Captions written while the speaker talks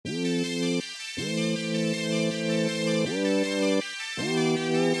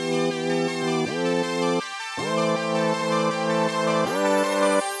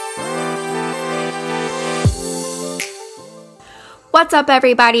What's up,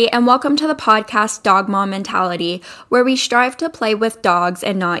 everybody, and welcome to the podcast Dog Mom Mentality, where we strive to play with dogs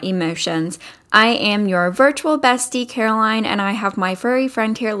and not emotions. I am your virtual bestie, Caroline, and I have my furry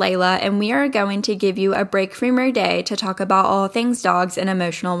friend here, Layla, and we are going to give you a break from your day to talk about all things dogs and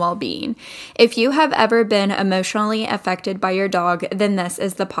emotional well-being. If you have ever been emotionally affected by your dog, then this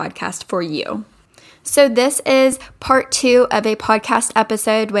is the podcast for you. So this is part 2 of a podcast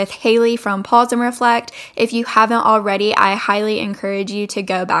episode with Haley from Pause and Reflect. If you haven't already, I highly encourage you to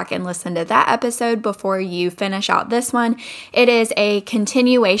go back and listen to that episode before you finish out this one. It is a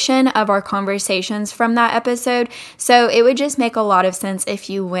continuation of our conversations from that episode, so it would just make a lot of sense if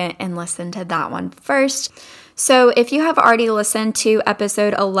you went and listened to that one first. So if you have already listened to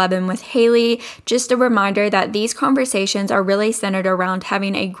episode 11 with Haley, just a reminder that these conversations are really centered around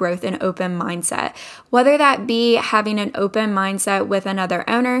having a growth and open mindset. Whether that be having an open mindset with another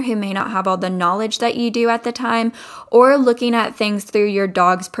owner who may not have all the knowledge that you do at the time, or looking at things through your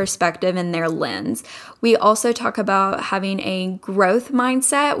dog's perspective and their lens. We also talk about having a growth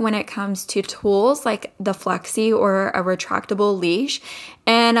mindset when it comes to tools like the Flexi or a retractable leash,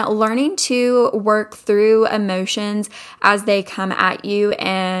 and learning to work through emotions as they come at you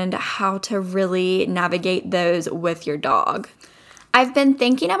and how to really navigate those with your dog. I've been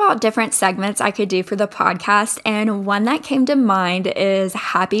thinking about different segments I could do for the podcast, and one that came to mind is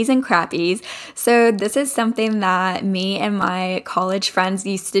Happies and Crappies. So this is something that me and my college friends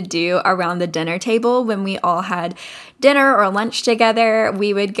used to do around the dinner table when we all had dinner or lunch together.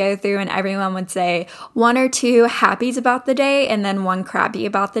 We would go through and everyone would say 1 or 2 happies about the day and then 1 crappy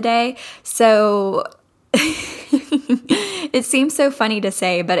about the day. So it seems so funny to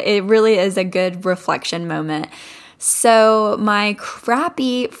say, but it really is a good reflection moment. So my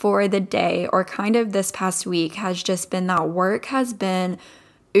crappy for the day, or kind of this past week, has just been that work has been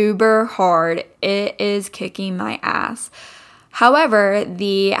uber hard. It is kicking my ass. However,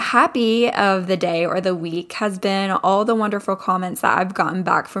 the happy of the day or the week has been all the wonderful comments that I've gotten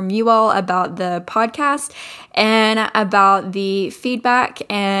back from you all about the podcast and about the feedback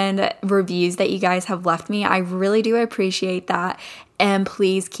and reviews that you guys have left me. I really do appreciate that, and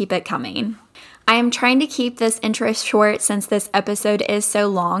please keep it coming. I am trying to keep this intro short since this episode is so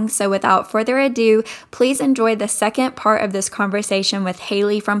long, so without further ado, please enjoy the second part of this conversation with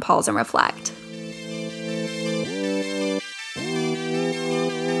Haley from Pause and Reflect.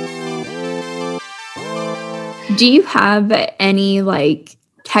 Do you have any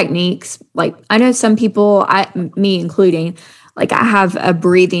techniques? I know some people, me including, I have a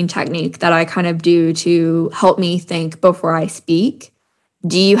breathing technique that I kind of do to help me think before I speak.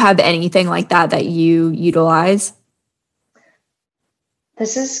 Do you have anything like that you utilize?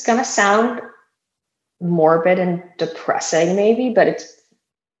 This is going to sound morbid and depressing maybe, but it's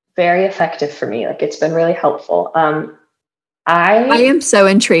very effective for me. It's been really helpful. I am so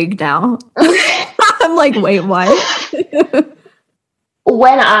intrigued now. I'm like, wait, what?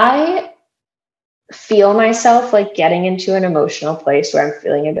 When I feel myself getting into an emotional place where I'm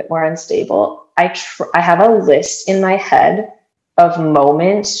feeling a bit more unstable, I have a list in my head of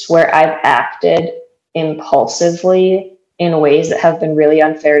moments where I've acted impulsively in ways that have been really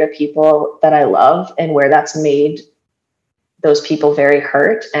unfair to people that I love, and where that's made those people very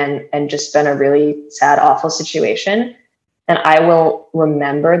hurt and just been a really sad, awful situation. And I will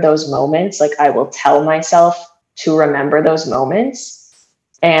remember those moments. I will tell myself to remember those moments.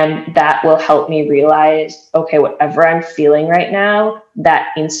 And that will help me realize, okay, whatever I'm feeling right now, that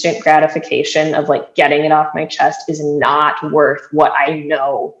instant gratification of getting it off my chest is not worth what I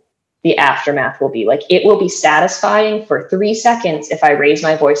know the aftermath will be. It will be satisfying for 3 seconds if I raise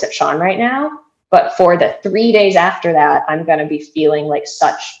my voice at Sean right now, but for the 3 days after that, I'm going to be feeling like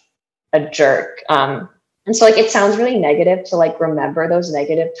such a jerk. And so it sounds really negative to remember those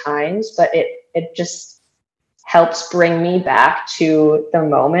negative times, but it just helps bring me back to the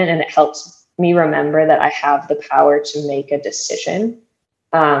moment, and it helps me remember that I have the power to make a decision.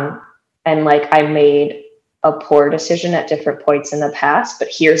 And I made a poor decision at different points in the past, but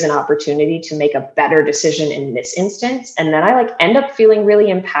here's an opportunity to make a better decision in this instance. And then I end up feeling really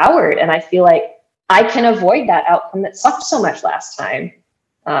empowered, and I feel like I can avoid that outcome that sucked so much last time.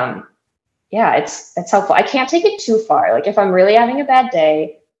 It's helpful. I can't take it too far. If I'm really having a bad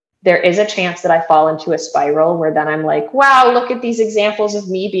day, there is a chance that I fall into a spiral where then I'm like, wow, look at these examples of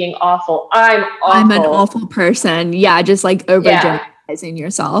me being awful. I'm awful. I'm an awful person. Yeah, just over-generalizing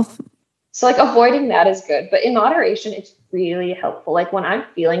yourself. So avoiding that is good. But in moderation, it's really helpful. When I'm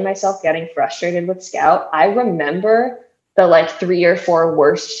feeling myself getting frustrated with Scout, I remember the 3 or 4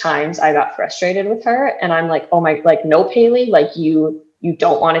 worst times I got frustrated with her. And I'm like, oh my, no, Haley, you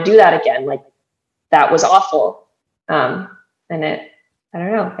don't want to do that again. That was awful. And I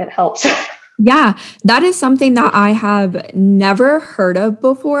don't know, it helps. Yeah, that is something that I have never heard of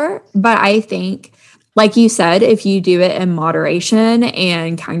before. But I think, like you said, if you do it in moderation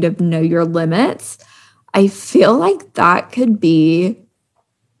and kind of know your limits, I feel like that could be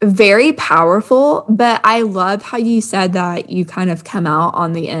very powerful. But I love how you said that you kind of come out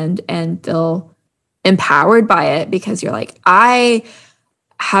on the end and feel empowered by it because you're like, I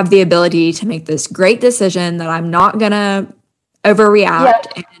have the ability to make this great decision that I'm not going to overreact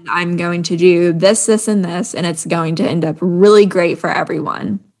and I'm going to do this, this, and this, and it's going to end up really great for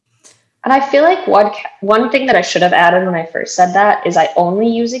everyone. And I feel like one thing that I should have added when I first said that is I only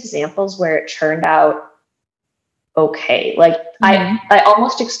use examples where it turned out okay. Like I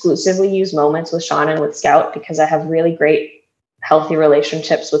almost exclusively use moments with Sean and with Scout because I have really great, healthy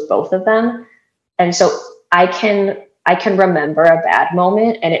relationships with both of them. And so I can remember a bad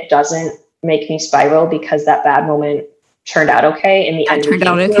moment and it doesn't make me spiral because that bad moment turned out okay. In the end, turned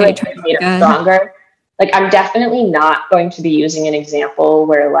out okay. It made it stronger. Like I'm definitely not going to be using an example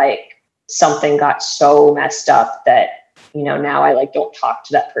where like something got so messed up that, you know, now I like don't talk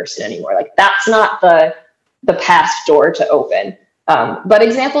to that person anymore. Like that's not the past door to open. But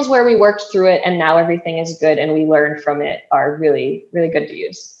examples where we worked through it and now everything is good and we learned from it are really, really good to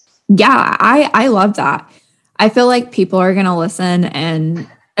use. Yeah, I love that. I feel like people are going to listen and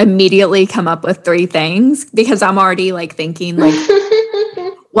immediately come up with 3 things because I'm already like thinking like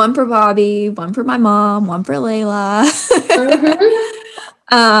one for Bobby, one for my mom, one for Layla.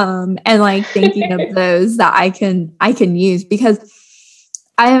 And like thinking of those that I can use because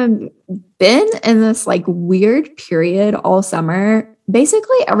I have been in this like weird period all summer,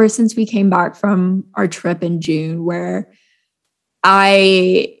 basically ever since we came back from our trip in June, where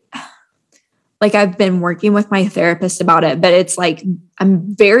I've been working with my therapist about it, but it's like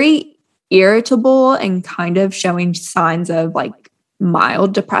I'm very irritable and kind of showing signs of like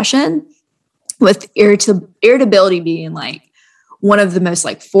mild depression, with irritability being like one of the most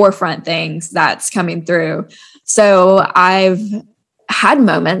like forefront things that's coming through. So I've had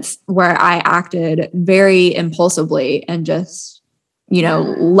moments where I acted very impulsively and just, you know,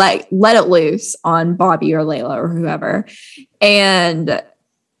 let it loose on Bobby or Layla or whoever. And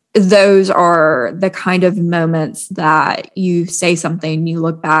those are the kind of moments that you say something, you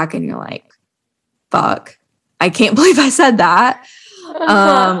look back and you're like, fuck, I can't believe I said that.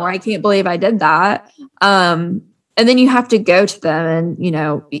 Or I can't believe I did that. And then you have to go to them and, you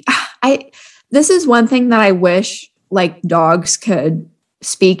know, this is one thing that I wish like dogs could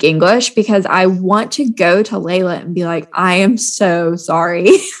speak English because I want to go to Layla and be like, I am so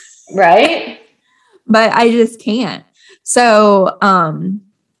sorry. Right. But I just can't. So, and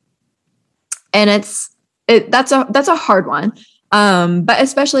that's a hard one. But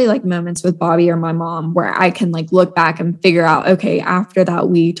especially like moments with Bobby or my mom where I can like look back and figure out, okay, after that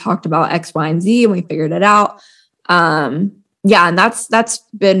we talked about X, Y, and Z and we figured it out. Yeah, and that's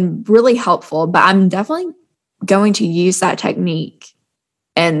been really helpful, but I'm definitely going to use that technique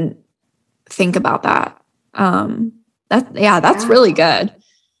and think about that. That's really good.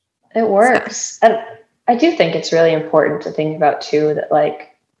 It works. So. And I do think it's really important to think about too, that like,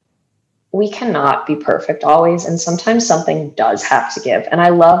 we cannot be perfect always. And sometimes something does have to give. And I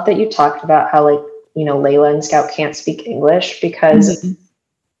love that you talked about how like, you know, Layla and Scout can't speak English because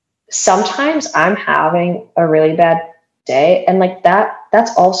sometimes I'm having a really bad day. And like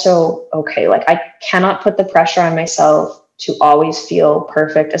that's also okay. Like I cannot put the pressure on myself to always feel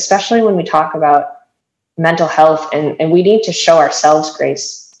perfect, especially when we talk about mental health and we need to show ourselves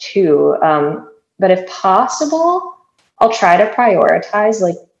grace too. But if possible, I'll try to prioritize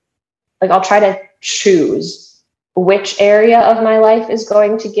like I'll try to choose which area of my life is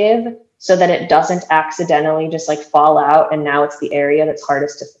going to give so that it doesn't accidentally just like fall out. And now it's the area that's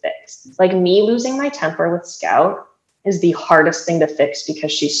hardest to fix. Like me losing my temper with Scout is the hardest thing to fix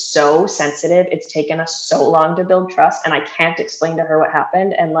because she's so sensitive. It's taken us so long to build trust and I can't explain to her what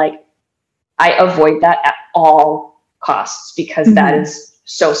happened. And like, I avoid that at all costs because that is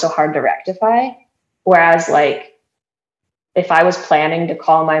so hard to rectify. Whereas like, if I was planning to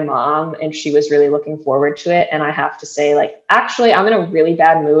call my mom and she was really looking forward to it and I have to say like, actually, I'm in a really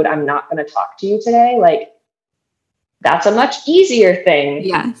bad mood. I'm not going to talk to you today. Like that's a much easier thing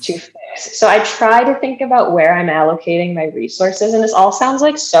to fix. So I try to think about where I'm allocating my resources. And this all sounds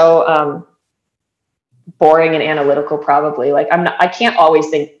like so boring and analytical probably. Like I can't always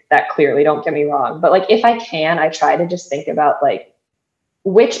think that clearly. Don't get me wrong. But like, if I can, I try to just think about like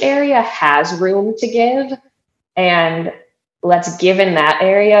which area has room to give and let's give in that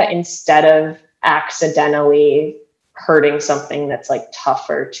area instead of accidentally hurting something that's like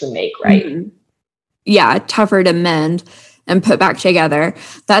tougher to make right. Yeah, tougher to mend. and put back together.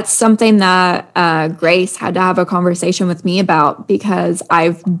 That's something that Grace had to have a conversation with me about, because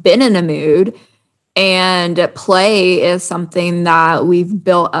I've been in a mood, and play is something that we've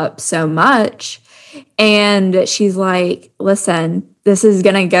built up so much. And she's like, listen, this is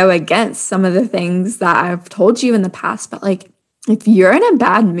going to go against some of the things that I've told you in the past, but like, if you're in a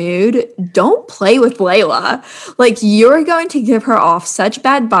bad mood, don't play with Layla. Like, you're going to give her off such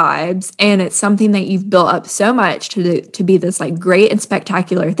bad vibes, and it's something that you've built up so much to be this like great and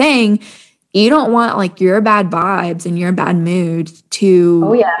spectacular thing. You don't want like your bad vibes and your bad mood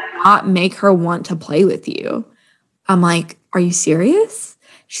to not make her want to play with you. I'm like, are you serious?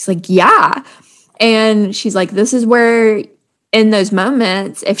 She's like, yeah. And she's like, this is where, in those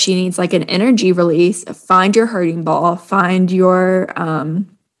moments, if she needs like an energy release, find your hurting ball, find your,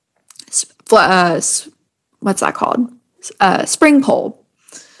 what's that called? Spring pole.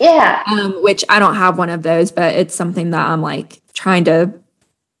 Yeah. Which I don't have one of those, but it's something that I'm like trying to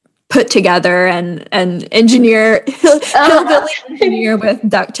put together and engineer, hillbilly engineer with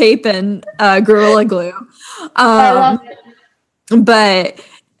duct tape and Gorilla Glue. I love it. But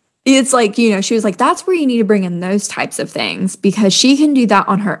it's like, you know, she was like, that's where you need to bring in those types of things, because she can do that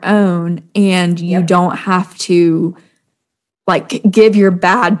on her own, and you don't have to like give your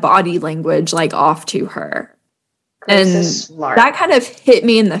bad body language like off to her. Grace and that kind of hit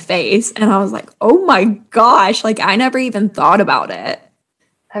me in the face, and I was like, oh my gosh, like I never even thought about it.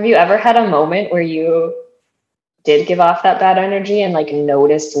 Have you ever had a moment where you did give off that bad energy and like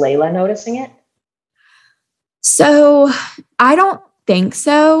noticed Layla noticing it? So I don't think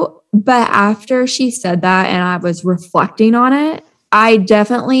so, but after she said that and I was reflecting on it, I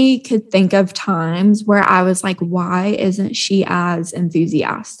definitely could think of times where I was like, why isn't she as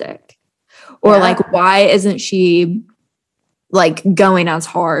enthusiastic? Or like, why isn't she like going as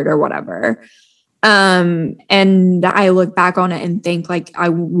hard or whatever? And I look back on it and think like, I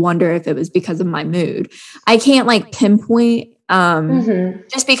wonder if it was because of my mood. I can't like pinpoint,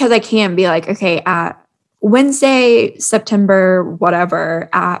 just because I can't be like, okay, at Wednesday, September, whatever,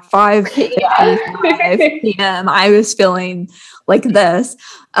 at 5:55 p.m., I was feeling like this.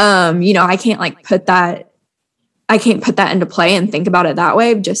 You know, I can't put that into play and think about it that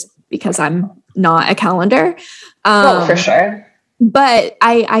way, just because I'm not a calendar. For sure. But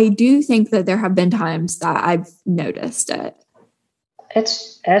I do think that there have been times that I've noticed it.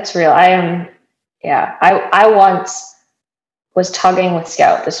 It's real. I once was tugging with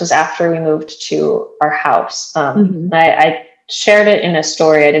Scout. This was after we moved to our house. I shared it in a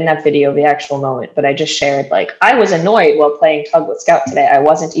story. I didn't have video of the actual moment, but I just shared like, I was annoyed while playing tug with Scout today. I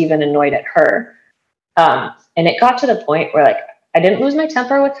wasn't even annoyed at her. And it got to the point where like, I didn't lose my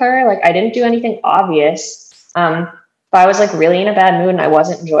temper with her. Like I didn't do anything obvious. But I was like really in a bad mood and I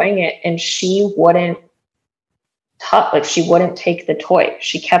wasn't enjoying it. And she wouldn't she wouldn't take the toy.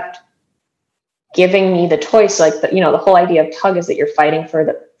 She kept giving me the toy. So like, the whole idea of tug is that you're fighting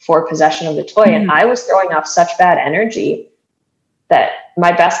for possession of the toy. And I was throwing off such bad energy that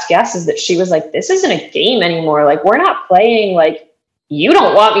my best guess is that she was like, this isn't a game anymore. Like, we're not playing. Like, you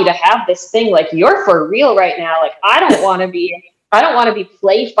don't want me to have this thing. Like, you're for real right now. Like, I don't want to be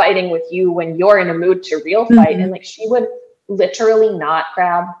play fighting with you when you're in a mood to real fight. And like, she would literally not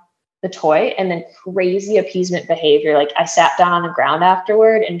grab the toy, and then crazy appeasement behavior. Like I sat down on the ground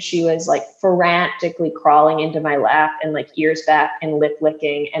afterward and she was like frantically crawling into my lap and like ears back and lip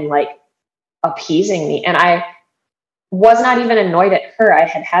licking and like appeasing me. And I was not even annoyed at her. I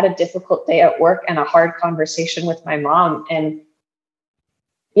had had a difficult day at work and a hard conversation with my mom. And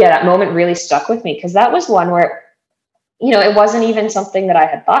yeah, that moment really stuck with me, because that was one where, it wasn't even something that I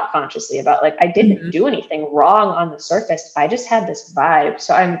had thought consciously about. Like I didn't do anything wrong on the surface. I just had this vibe.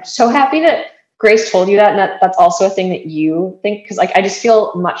 So I'm so happy that Grace told you that. And that's also a thing that you think, because like, I just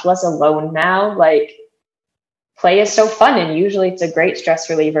feel much less alone now. Like play is so fun and usually it's a great stress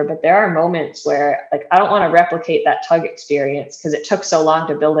reliever, but there are moments where like, I don't want to replicate that tug experience because it took so long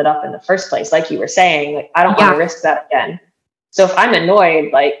to build it up in the first place. Like you were saying, like, I don't want to risk that again. So if I'm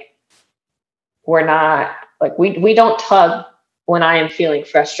annoyed, like we're not, like we don't tug when I am feeling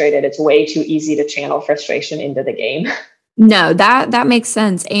frustrated. It's way too easy to channel frustration into the game. No, that makes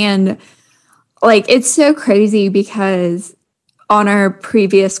sense. And like, it's so crazy because on our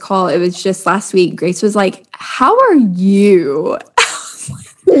previous call, it was just last week, Grace was like, how are you?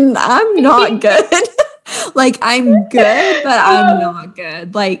 I'm not good. Like, I'm good, but I'm not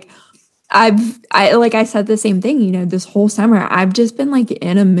good. Like, I said the same thing, this whole summer, I've just been like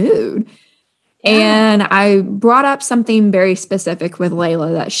in a mood. And I brought up something very specific with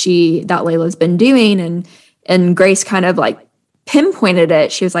Layla that Layla's been doing, and Grace kind of like pinpointed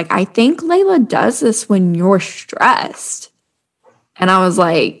it. She was like, I think Layla does this when you're stressed. And I was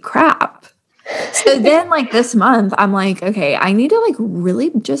like, crap. So then like this month, I'm like, okay, I need to like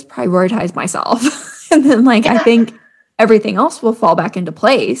really just prioritize myself. And then like, I think everything else will fall back into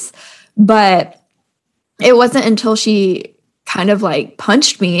place. But it wasn't until she kind of like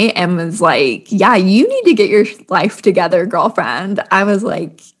punched me and was like, yeah, you need to get your life together, girlfriend. I was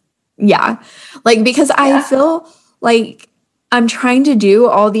like, yeah, like, because I feel like I'm trying to do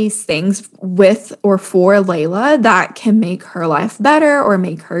all these things with or for Layla that can make her life better or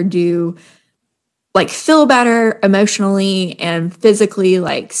make her do like feel better emotionally and physically,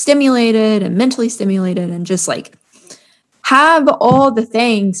 like stimulated and mentally stimulated, and just like have all the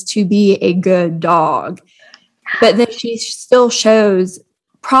things to be a good dog. But then she still shows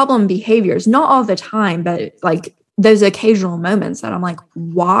problem behaviors, not all the time, but like those occasional moments that I'm like,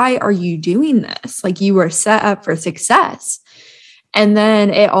 why are you doing this? Like, you were set up for success. And then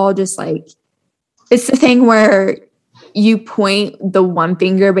it all just like, it's the thing where you point the one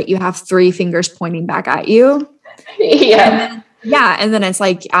finger, but you have three fingers pointing back at you. Yeah. And then it's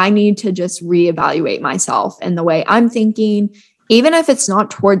like, I need to just reevaluate myself and the way I'm thinking, even if it's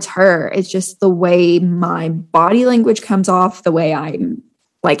not towards her. It's just the way my body language comes off, the way I'm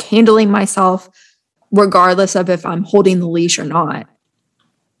like handling myself, regardless of if I'm holding the leash or not.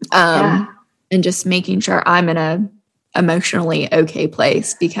 And just making sure I'm in a emotionally okay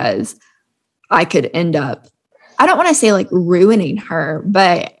place, because I could end up, I don't want to say like ruining her,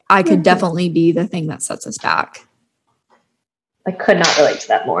 but I could definitely be the thing that sets us back. I could not relate to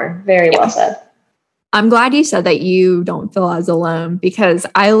that more. Very well said. I'm glad you said that you don't feel as alone, because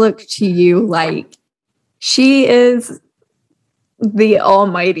I look to you like she is the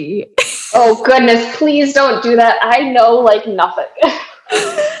almighty. Oh goodness, please don't do that. I know like nothing.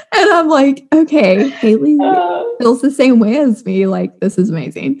 And I'm like, okay, Haley feels the same way as me. Like, this is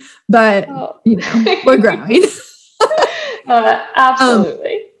amazing. But, you know, we're growing.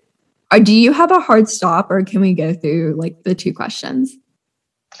 Absolutely. Do you have a hard stop, or can we go through like the 2 questions?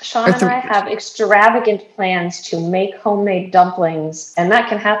 Sean and I have extravagant plans to make homemade dumplings, and that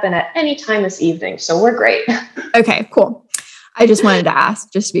can happen at any time this evening. So we're great. Okay, cool. I just wanted to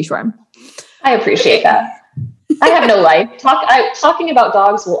ask, just to be sure. I appreciate that. I have no life. Talking about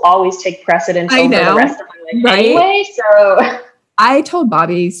dogs will always take precedence over the rest of my life anyway. So I told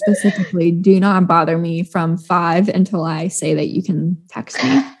Bobby specifically, do not bother me from 5 until I say that you can text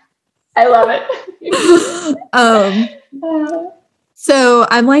me. I love it. So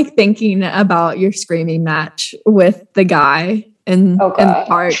I'm like thinking about your screaming match with the guy in the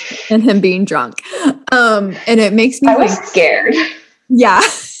park and him being drunk. And it makes me I was scared. Yeah.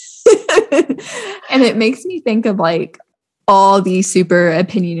 And it makes me think of like all these super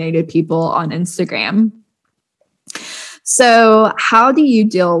opinionated people on Instagram. So how do you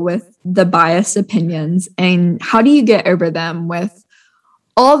deal with the biased opinions, and how do you get over them with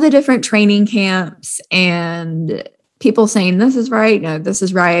all the different training camps and people saying this is right, no, this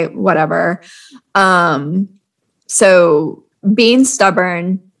is right, whatever. So being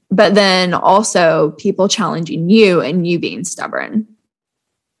stubborn, but then also people challenging you and you being stubborn.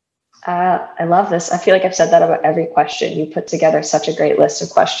 I love this. I feel like I've said that about every question. You put together such a great list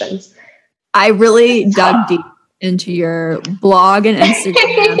of questions. I really dug deep into your blog and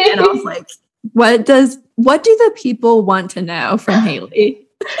Instagram, and I was like, what do the people want to know from Haley?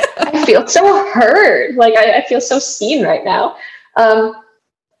 I feel so heard. Like I feel so seen right now.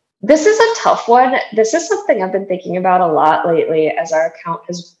 This is a tough one. This is something I've been thinking about a lot lately as our account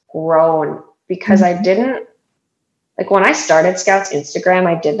has grown, because I didn't, like when I started Scout's Instagram,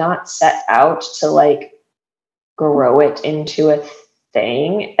 I did not set out to like grow it into a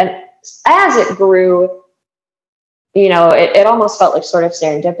thing. And as it grew, you know, it almost felt like sort of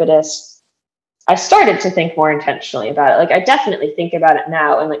serendipitous. I started to think more intentionally about it. Like I definitely think about it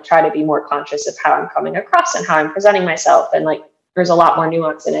now and like try to be more conscious of how I'm coming across and how I'm presenting myself. And like, there's a lot more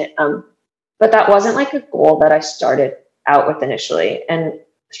nuance in it. But that wasn't like a goal that I started out with initially. And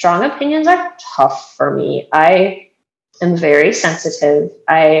strong opinions are tough for me. I am very sensitive.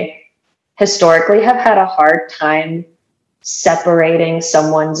 I historically have had a hard time separating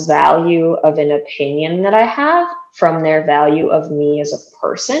someone's value of an opinion that I have from their value of me as a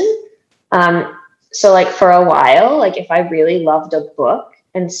person. So like for a while, like if I really loved a book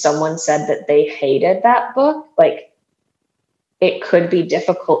and someone said that they hated that book, like it could be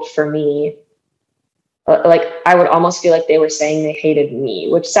difficult for me. Like I would almost feel like they were saying they hated me,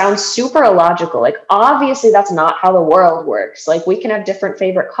 which sounds super illogical. Like obviously that's not how the world works. Like we can have different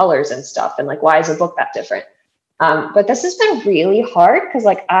favorite colors and stuff. And like, why is a book that different? But this has been really hard because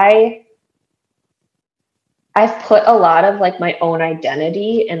like I've put a lot of like my own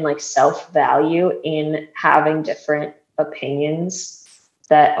identity and like self-value in having different opinions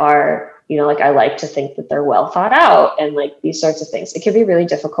that are, you know, like I like to think that they're well thought out and like these sorts of things. It can be really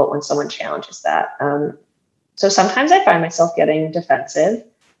difficult when someone challenges that. So sometimes I find myself getting defensive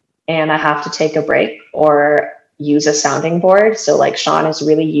and I have to take a break or use a sounding board. So like Sean is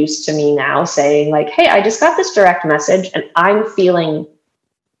really used to me now saying like, hey, I just got this direct message and I'm feeling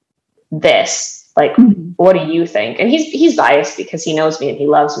this. Like, what do you think? And he's biased because he knows me and he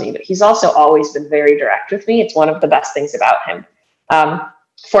loves me, but he's also always been very direct with me. It's one of the best things about him.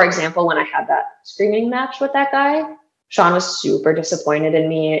 For example, when I had that screaming match with that guy, Sean was super disappointed in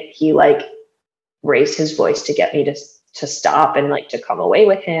me. He like raised his voice to get me to stop and like to come away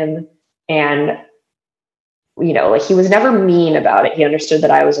with him. And, you know, like he was never mean about it. He understood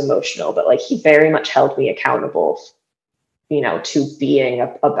that I was emotional, but like he very much held me accountable, you know, to being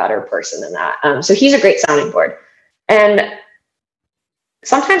a better person than that. So he's a great sounding board. And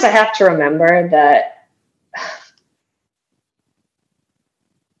sometimes I have to remember that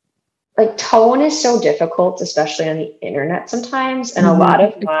like tone is so difficult, especially on the internet sometimes. And a lot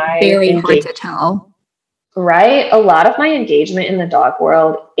of my very hard to tell. Right. A lot of my engagement in the dog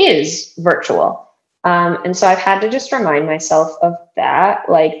world is virtual. And so I've had to just remind myself of that.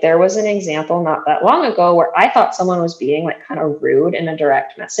 Like there was an example not that long ago where I thought someone was being like kind of rude in a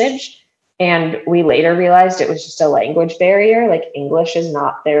direct message. And we later realized it was just a language barrier. Like English is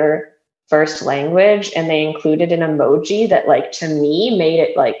not their first language. And they included an emoji that like to me made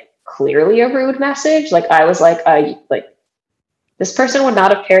it like clearly a rude message. Like I was like this person would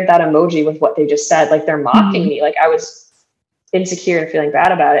not have paired that emoji with what they just said. Like they're mocking me. Like I was insecure and feeling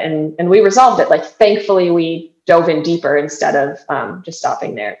bad about it. And we resolved it. Like thankfully we dove in deeper instead of just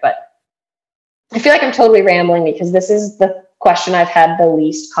stopping there. But I feel like I'm totally rambling because this is the question I've had the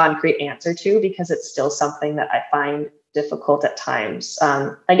least concrete answer to because it's still something that I find difficult at times.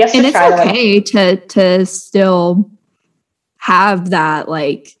 I guess and it's okay to still have that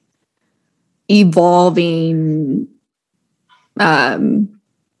like evolving answer,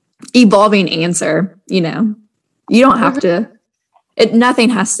 you know. You don't have to, nothing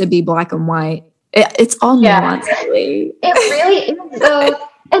has to be black and white. It's all nuanced. It really is though.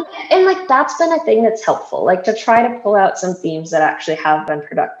 And like that's been a thing that's helpful, like to try to pull out some themes that actually have been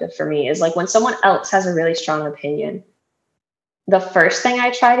productive for me is like when someone else has a really strong opinion, the first thing I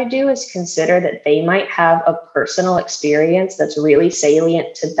try to do is consider that they might have a personal experience that's really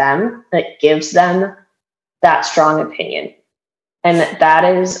salient to them that gives them that strong opinion. And that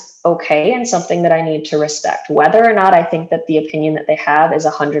is okay and something that I need to respect. Whether or not I think that the opinion that they have is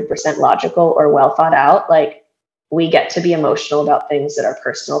 100% logical or well thought out, like we get to be emotional about things that are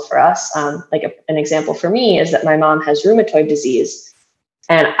personal for us. Like an example for me is that my mom has rheumatoid disease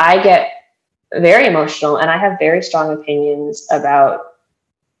and I get very emotional and I have very strong opinions about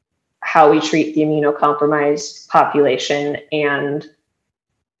how we treat the immunocompromised population and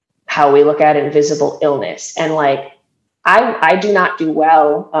how we look at invisible illness. And like, I do not do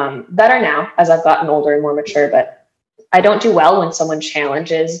well, better now as I've gotten older and more mature, but I don't do well when someone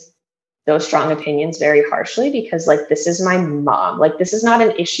challenges those strong opinions very harshly because like, this is my mom. Like, this is not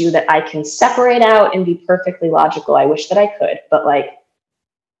an issue that I can separate out and be perfectly logical. I wish that I could, but like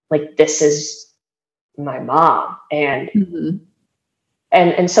this is my mom. And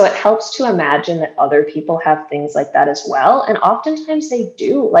and so it helps to imagine that other people have things like that as well. And oftentimes they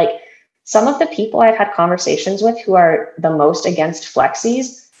do. Like some of the people I've had conversations with who are the most against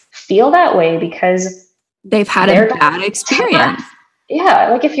flexies feel that way because they've had a bad experience. Yeah.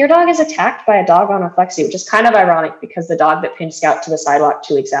 Like if your dog is attacked by a dog on a flexi, which is kind of ironic because the dog that pinned Scout to the sidewalk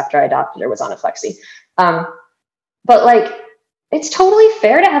 2 weeks after I adopted her was on a flexi. But like, it's totally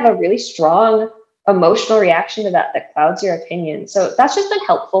fair to have a really strong emotional reaction to that clouds your opinion. So that's just been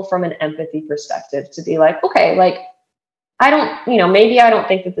helpful from an empathy perspective to be like, okay, like maybe I don't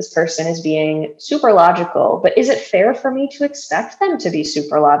think that this person is being super logical, but is it fair for me to expect them to be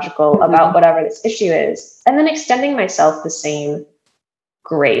super logical about whatever this issue is? And then extending myself the same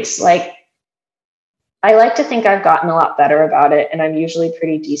grace. Like I like to think I've gotten a lot better about it. And I'm usually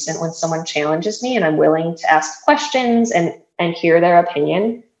pretty decent when someone challenges me and I'm willing to ask questions and hear their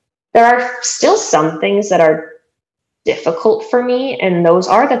opinion. There are still some things that are difficult for me. And those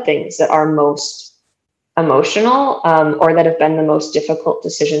are the things that are most emotional or that have been the most difficult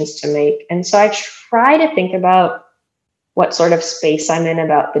decisions to make. And so I try to think about what sort of space I'm in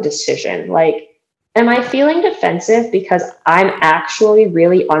about the decision. Like, am I feeling defensive because I'm actually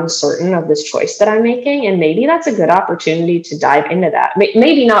really uncertain of this choice that I'm making? And maybe that's a good opportunity to dive into that.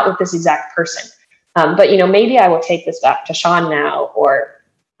 Maybe not with this exact person, but maybe I will take this back to Sean now or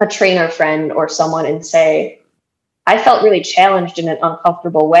a trainer friend or someone and say, I felt really challenged in an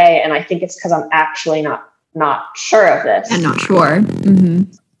uncomfortable way. And I think it's because I'm actually not not sure of this. I'm not sure.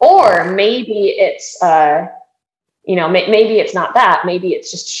 Mm-hmm. Or maybe it's, maybe it's not that. Maybe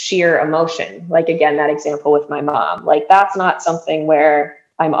it's just sheer emotion. Like, again, that example with my mom. Like, that's not something where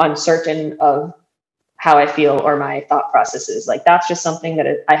I'm uncertain of how I feel or my thought processes. Like, that's just something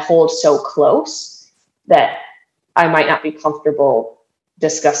that I hold so close that I might not be comfortable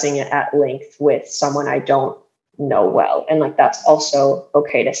discussing it at length with someone I don't know well. And like, that's also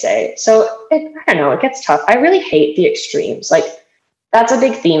okay to say. So I don't know, it gets tough. I really hate the extremes. Like, that's a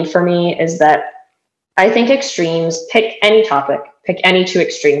big theme for me, is that I think extremes, pick any topic, pick any two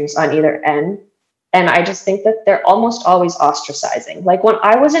extremes on either end. And I just think that they're almost always ostracizing. Like, when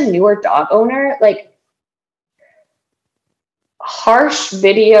I was a newer dog owner, like, harsh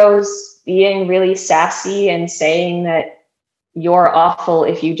videos being really sassy and saying that you're awful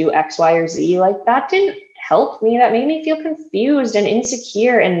if you do X, Y, or Z, like, that didn't help me. That made me feel confused and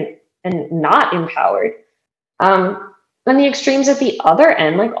insecure and not empowered. And the extremes at the other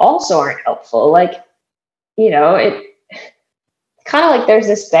end, like, also aren't helpful. Like, it kind of like there's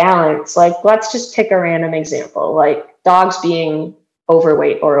this balance. Like, let's just pick a random example, like dogs being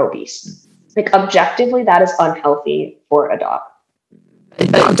overweight or obese. Like, objectively, that is unhealthy for a dog.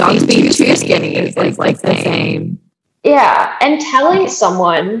 Dogs being too skinny is like the same. Yeah. And telling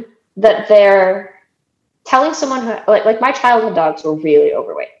someone who, like my childhood dogs were really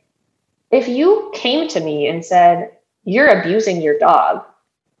overweight. If you came to me and said, you're abusing your dog,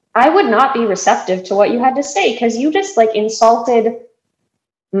 I would not be receptive to what you had to say, because you just like insulted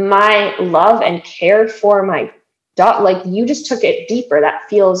my love and care for my dog. Like, you just took it deeper. That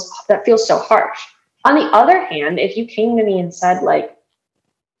feels so harsh. On the other hand, if you came to me and said, like,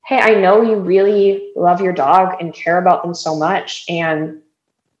 hey, I know you really love your dog and care about them so much, and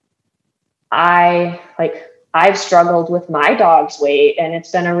I've struggled with my dog's weight, and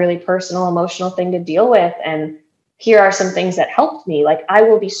it's been a really personal, emotional thing to deal with, and here are some things that helped me. Like, I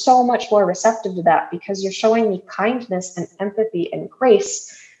will be so much more receptive to that, because you're showing me kindness and empathy and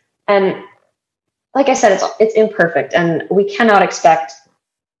grace. And like I said, it's imperfect, and we cannot expect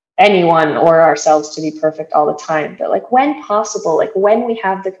anyone or ourselves to be perfect all the time. But like, when possible, like when we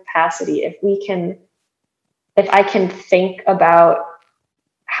have the capacity, if I can think about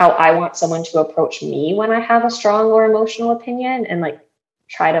how I want someone to approach me when I have a strong or emotional opinion, and like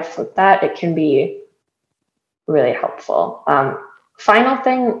try to flip that, it can be really helpful. Final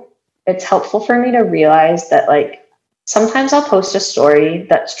thing, it's helpful for me to realize that like sometimes I'll post a story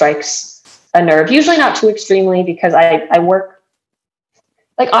that strikes a nerve, usually not too extremely, because I work,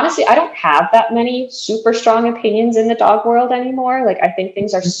 like, honestly, I don't have that many super strong opinions in the dog world anymore. Like, I think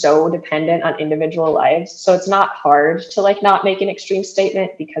things are so dependent on individual lives. So it's not hard to like not make an extreme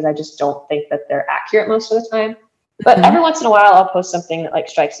statement, because I just don't think that they're accurate most of the time. But every once in a while, I'll post something that like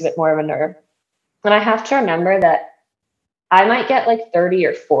strikes a bit more of a nerve. And I have to remember that I might get like 30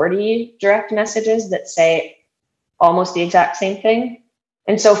 or 40 direct messages that say almost the exact same thing.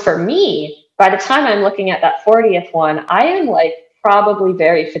 And so for me, by the time I'm looking at that 40th one, I am like probably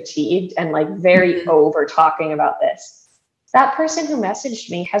very fatigued and like very over talking about this. That person who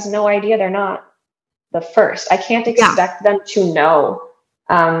messaged me has no idea they're not the first. I can't expect them to know.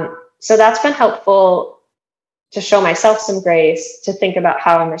 So that's been helpful to show myself some grace, to think about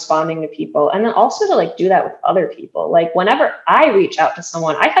how I'm responding to people, and then also to like do that with other people. Like, whenever I reach out to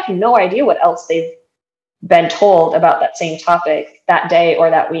someone, I have no idea what else they've been told about that same topic that day or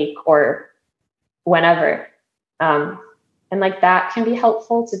that week or whenever. And like, that can be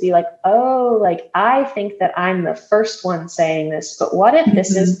helpful to be like, oh, like, I think that I'm the first one saying this, but what if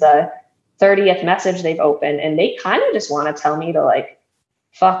this is the 30th message they've opened, and they kind of just want to tell me to like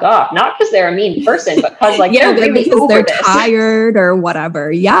fuck off, not because they're a mean person, but because like they're really because they're tired or whatever.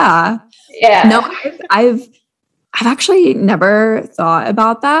 Yeah. No, I've actually never thought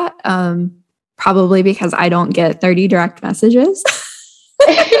about that. Probably because I don't get 30 direct messages,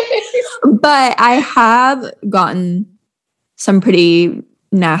 but I have gotten some pretty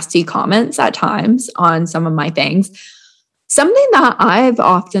nasty comments at times on some of my things. Something that I've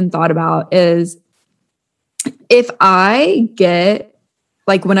often thought about is, if I get,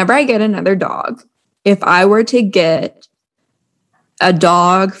 like, whenever I get another dog, if I were to get a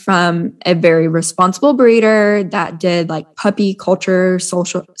dog from a very responsible breeder that did like puppy culture,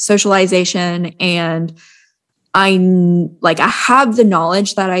 socialization, and I have the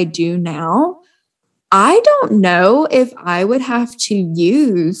knowledge that I do now, I don't know if I would have to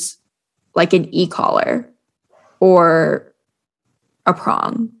use like an e-collar or a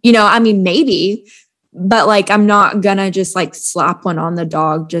prong. I mean, maybe, but like, I'm not gonna just like slap one on the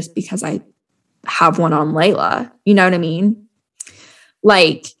dog just because I have one on Layla. You know what I mean?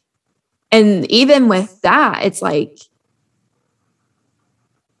 Like, And even with that, it's like,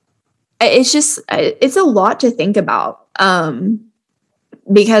 it's a lot to think about.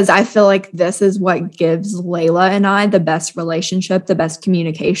 Because I feel like this is what gives Layla and I the best relationship, the best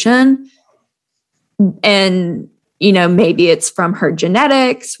communication. And, you know, maybe it's from her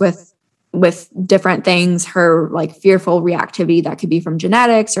genetics with different things, her like fearful reactivity that could be from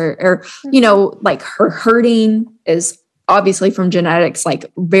genetics or, you know, like her hurting is obviously from genetics,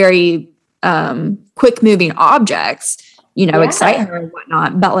 like very quick moving objects, you know, excite her and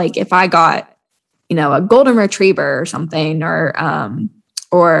whatnot. But like if I got, you know, a golden retriever or something,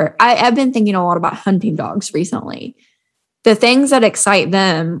 or I've been thinking a lot about hunting dogs recently. The things that excite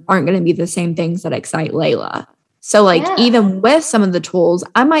them aren't going to be the same things that excite Layla. So like even with some of the tools,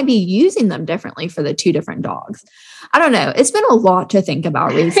 I might be using them differently for the two different dogs. I don't know. It's been a lot to think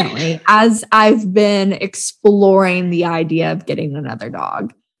about recently as I've been exploring the idea of getting another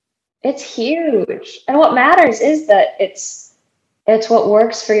dog. It's huge. And what matters is that it's what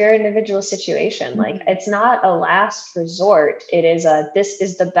works for your individual situation. Like it's not a last resort. It is this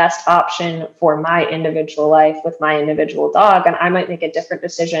is the best option for my individual life with my individual dog. And I might make a different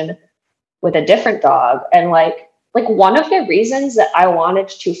decision with a different dog. And like one of the reasons that I wanted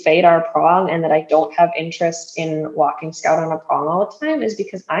to fade our prong and that I don't have interest in walking Scout on a prong all the time is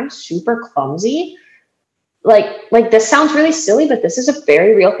because I'm super clumsy. Like this sounds really silly, but this is a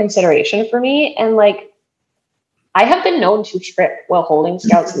very real consideration for me. And like, I have been known to trip while holding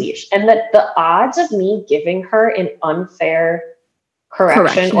Scout's leash, and that the odds of me giving her an unfair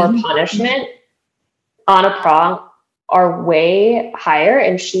correction or punishment on a prong are way higher,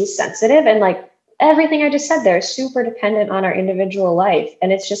 and she's sensitive. And like everything I just said there is super dependent on our individual life.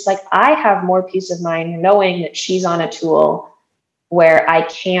 And it's just like, I have more peace of mind knowing that she's on a tool where I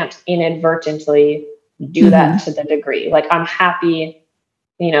can't inadvertently do that to the degree. Like I'm happy,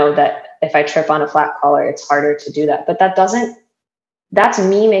 you know, that if I trip on a flat collar, it's harder to do that. But that's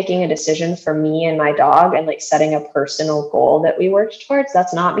me making a decision for me and my dog and like setting a personal goal that we worked towards.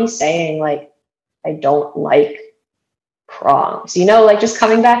 That's not me saying like, I don't like prongs, you know, like just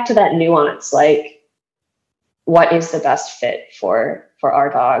coming back to that nuance, like what is the best fit for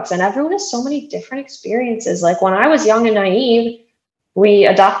our dogs? And everyone has so many different experiences. Like when I was young and naive, we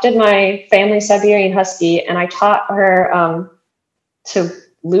adopted my family Siberian Husky, and I taught her to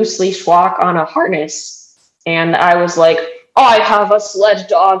loose leash walk on a harness. And I was like, oh, I have a sled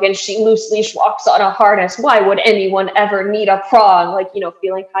dog and she loose leash walks on a harness. Why would anyone ever need a prong? Like, you know,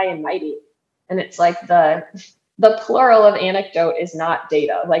 feeling high and mighty. And it's like the plural of anecdote is not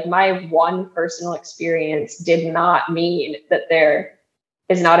data. Like my one personal experience did not mean that there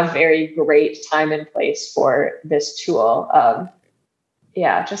is not a very great time and place for this tool.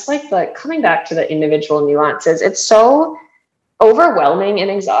 Just like the coming back to the individual nuances. It's so overwhelming and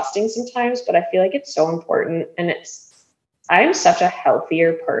exhausting sometimes, but I feel like it's so important. And I'm such a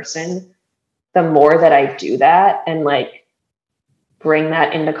healthier person the more that I do that and like bring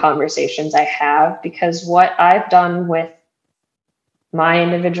that into conversations I have, because what I've done with my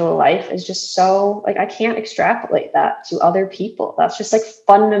individual life is just so like, I can't extrapolate that to other people. That's just like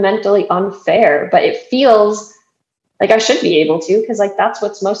fundamentally unfair, but it feels like I should be able to, because like that's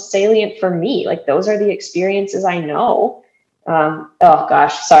what's most salient for me. Like those are the experiences I know. Oh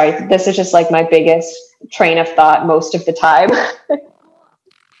gosh, sorry. This is just like my biggest train of thought most of the time.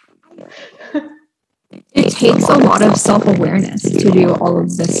 It takes a lot of self-awareness to do all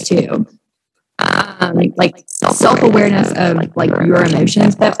of this too. Like self-awareness of like your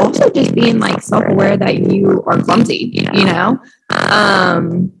emotions, but also just being like self-aware that you are clumsy, you know?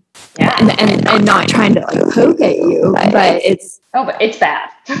 And not trying to like poke at you, but it's bad.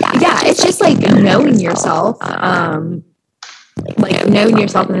 Yeah, it's just like knowing yourself. Like knowing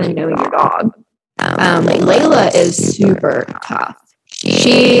yourself and then knowing your dog. Layla is super tough.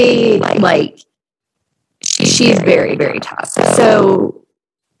 She's very, very tough. So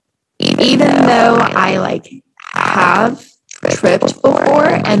even though I like have tripped before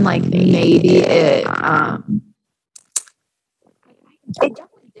and like maybe it definitely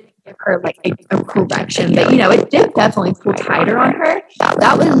didn't give her like a correction, but you know, it did definitely pull tighter on her.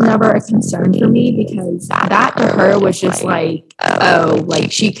 That was never a concern for me, because that to her was just like, oh,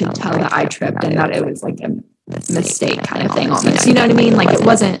 like she could tell that I tripped and that it was like a mistake kind of thing almost. You know what I mean? Like it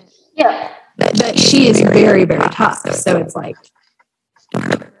wasn't, but she is very, very tough. So it's like,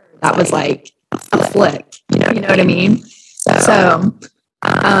 that was like a flick, you know what I mean? So,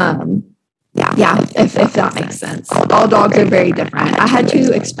 yeah, if that makes sense. All dogs are very different. I had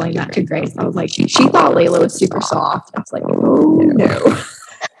to explain that to Grace. I was like, she thought Layla was super soft. I was like, oh no.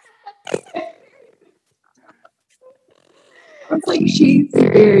 was like, she's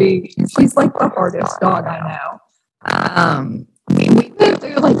like the hardest dog I know. We went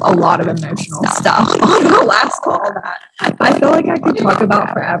through like a lot of emotional stuff on our last call that I feel like I could talk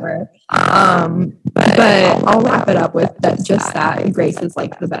about forever. But I'll wrap it up with that. Just that Grace is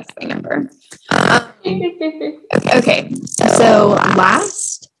like the best thing ever. Okay, so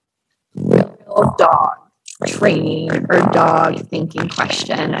last real dog training or dog thinking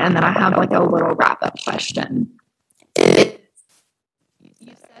question, and then I have like a little wrap up question. You said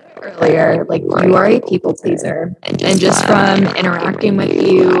it earlier, like you are a people pleaser, and just from interacting with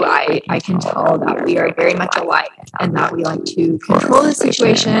you, I can tell that we are very much alike, and that we like to control the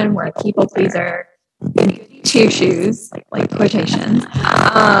situation. We're a people pleaser. Two shoes, like quotations.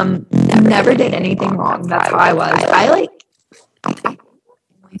 Never did anything wrong. That's how I was.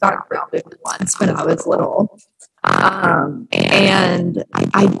 I got grounded once when I was little. And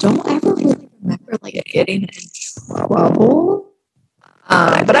I don't ever really remember like getting in trouble.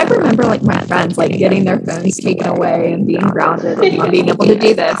 But I remember like my friends like getting their phones taken away and being grounded and not being able to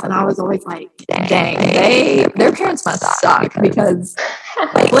do this. And I was always like, dang, their parents must suck because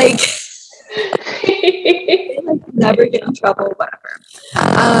like never get in trouble, whatever.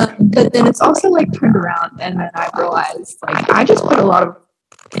 But then it's also like turned around, and then I realized like I just put a lot of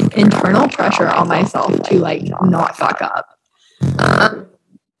internal pressure on myself to like not fuck up. And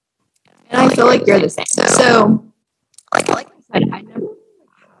I feel like you're the same. So like I said, I never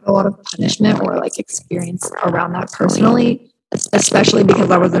had a lot of punishment or like experience around that personally, especially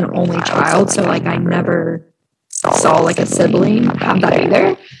because I was an only child. So like I never saw like a sibling have that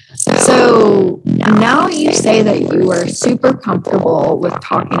either. So now you say that you are super comfortable with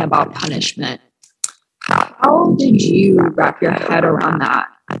talking about punishment. How did you wrap your head around that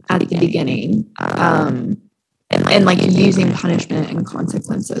at the beginning? And like using punishment and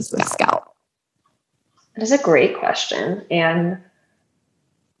consequences with Scout? That is a great question. And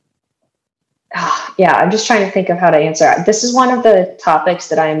yeah, I'm just trying to think of how to answer. This is one of the topics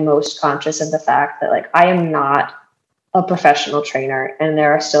that I am most conscious of, the fact that like I am not a professional trainer, and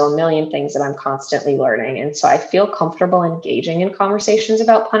there are still a million things that I'm constantly learning. And so I feel comfortable engaging in conversations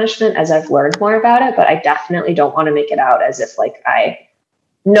about punishment as I've learned more about it, but I definitely don't want to make it out as if like I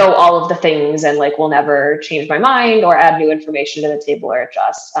know all of the things and like will never change my mind or add new information to the table or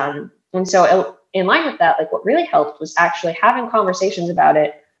adjust. And so in line with that, like what really helped was actually having conversations about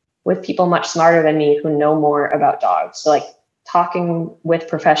it with people much smarter than me who know more about dogs. So like talking with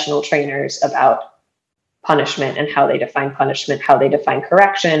professional trainers about punishment and how they define punishment, how they define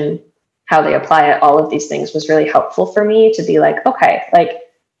correction, how they apply it, all of these things was really helpful for me to be like, okay, like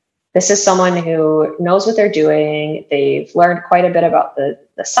this is someone who knows what they're doing. They've learned quite a bit about the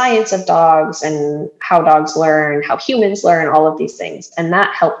science of dogs and how dogs learn, how humans learn, all of these things. And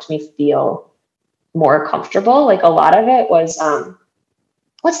that helped me feel more comfortable. Like a lot of it was,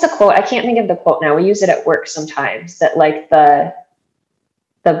 what's the quote? I can't think of the quote now. We use it at work sometimes, that like the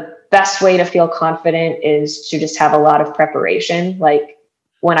best way to feel confident is to just have a lot of preparation. Like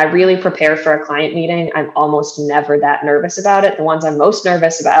when I really prepare for a client meeting, I'm almost never that nervous about it. The ones I'm most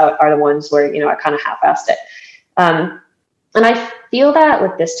nervous about are the ones where, I kind of half-assed it. And I feel that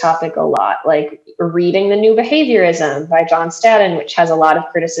with this topic a lot, like reading The New Behaviorism by John Statton, which has a lot of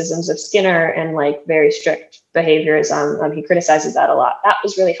criticisms of Skinner and like very strict behaviorism. He criticizes that a lot. That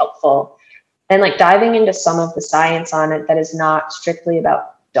was really helpful. And like diving into some of the science on it that is not strictly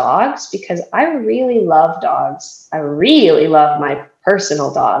about dogs, because I really love dogs. I really love my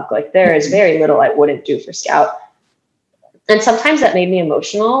personal dog. Like there is very little I wouldn't do for Scout. And sometimes that made me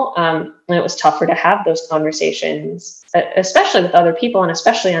emotional. And it was tougher to have those conversations, especially with other people and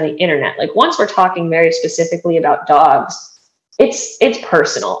especially on the internet. Like once we're talking very specifically about dogs, it's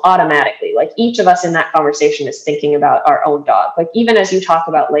personal automatically. Like each of us in that conversation is thinking about our own dog. Like even as you talk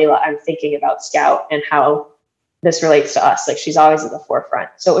about Layla, I'm thinking about Scout and how this relates to us. Like she's always at the forefront.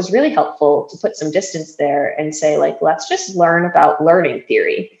 So it was really helpful to put some distance there and say, like, let's just learn about learning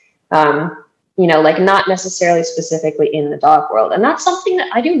theory. Like not necessarily specifically in the dog world. And that's something that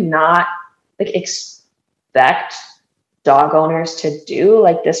I do not like expect dog owners to do.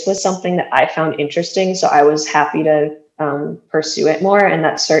 Like this was something that I found interesting. So I was happy to pursue it more. And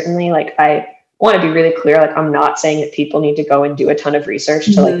that's certainly like, I want to be really clear. Like I'm not saying that people need to go and do a ton of research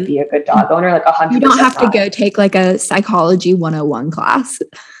to like be a good dog owner. Like 100%. You don't have to go take like a psychology 101 class.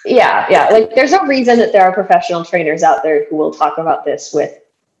 Yeah. Like there's a reason that there are professional trainers out there who will talk about this with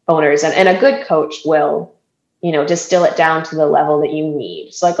owners, and a good coach will, distill it down to the level that you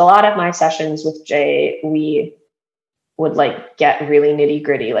need. So like a lot of my sessions with Jay, we would like get really nitty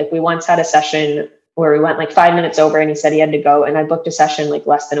gritty. Like we once had a session where we went like 5 minutes over and he said he had to go, and I booked a session like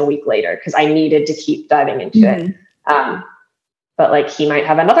less than a week later because I needed to keep diving into it. but like he might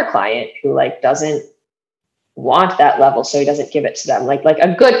have another client who like doesn't want that level, so he doesn't give it to them. Like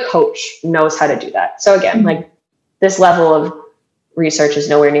a good coach knows how to do that. So again, like this level of research is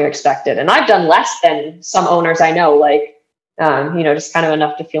nowhere near expected. And I've done less than some owners I know, like, just kind of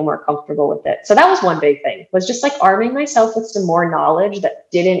enough to feel more comfortable with it. So that was one big thing, was just like arming myself with some more knowledge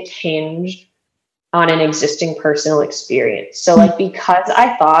that didn't hinge on an existing personal experience. So like, because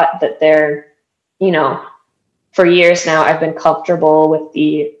I thought that for years now, I've been comfortable with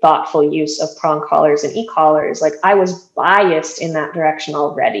the thoughtful use of prong collars and e-collars. Like I was biased in that direction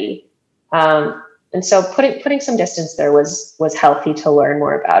already. And so putting some distance there was healthy to learn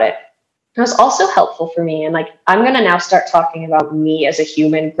more about it. It was also helpful for me. And like, I'm going to now start talking about me as a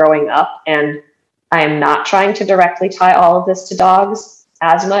human growing up. And I am not trying to directly tie all of this to dogs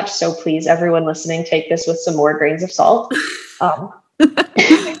as much. So please, everyone listening, take this with some more grains of salt.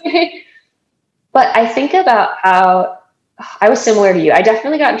 But I think about how I was similar to you. I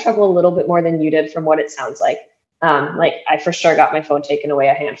definitely got in trouble a little bit more than you did from what it sounds like. Like I for sure got my phone taken away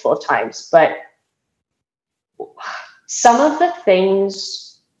a handful of times, but some of the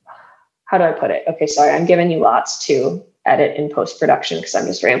things, how do I put it? Okay, sorry, I'm giving you lots to edit in post-production because I'm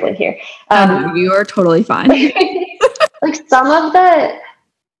just rambling here. You are totally fine. Like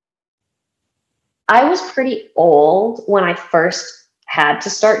I was pretty old when I first had to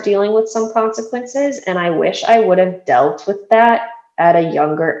start dealing with some consequences, and I wish I would have dealt with that at a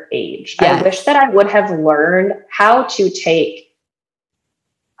younger age. Yes. I wish that I would have learned how to take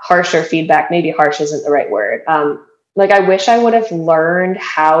harsher feedback. Maybe harsh isn't the right word. Like I wish I would have learned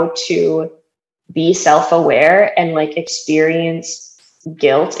how to be self-aware and like experience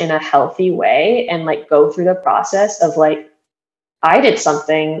guilt in a healthy way and like go through the process of like, I did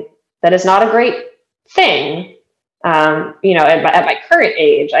something that is not a great thing. At my current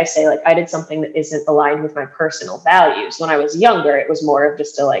age, I say like I did something that isn't aligned with my personal values. When I was younger, it was more of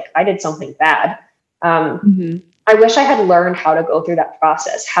just I did something bad. I wish I had learned how to go through that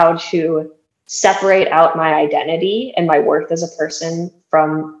process, how to separate out my identity and my worth as a person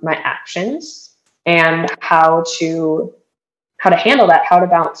from my actions, and how to handle that, how to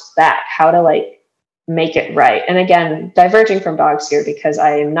bounce back, how to like make it right. And again, diverging from dogs here, because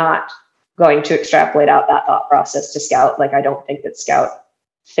I am not going to extrapolate out that thought process to Scout. Like, I don't think that Scout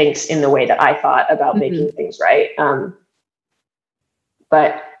thinks in the way that I thought about making things right.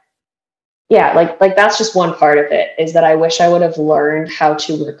 But yeah, like that's just one part of it, is that I wish I would have learned how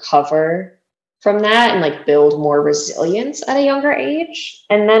to recover from that and like build more resilience at a younger age.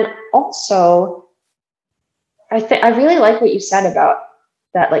 And then also, I really like what you said about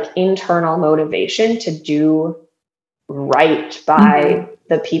that like internal motivation to do right by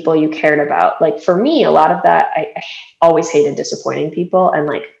the people you cared about. Like for me, a lot of that, I always hated disappointing people, and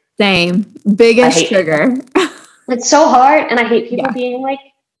like same biggest trigger. It's so hard, and I hate people being like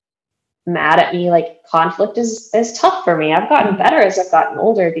mad at me. Like conflict is tough for me. I've gotten better as I've gotten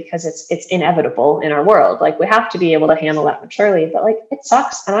older because it's inevitable in our world. Like we have to be able to handle that maturely, but like it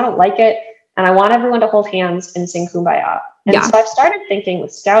sucks and I don't like it. And I want everyone to hold hands and sing Kumbaya. And so I've started thinking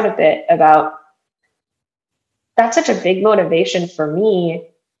with Scout a bit about, that's such a big motivation for me.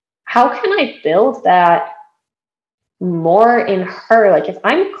 How can I build that more in her? Like if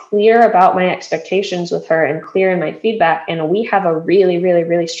I'm clear about my expectations with her and clear in my feedback, and we have a really, really,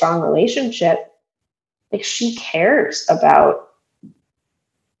 really strong relationship, like she cares about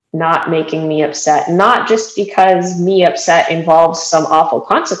not making me upset, not just because me upset involves some awful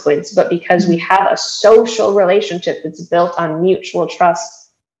consequence, but because we have a social relationship that's built on mutual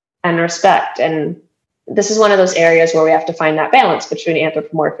trust and respect. And this is one of those areas where we have to find that balance between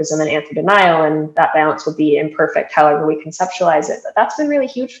anthropomorphism and anthrodenial, and that balance will be imperfect however we conceptualize it. But that's been really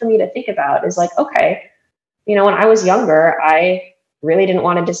huge for me to think about, is like, okay, when I was younger, I really didn't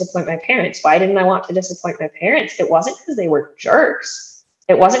want to disappoint my parents. Why didn't I want to disappoint my parents? It wasn't because they were jerks.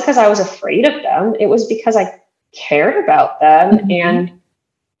 It wasn't because I was afraid of them. It was because I cared about them and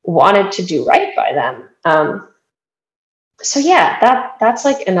wanted to do right by them. So yeah, that's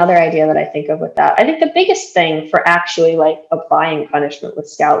like another idea that I think of with that. I think the biggest thing for actually like applying punishment with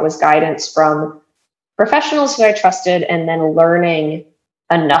Scout was guidance from professionals who I trusted, and then learning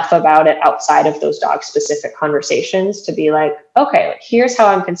enough about it outside of those dog specific conversations to be like, okay, like here's how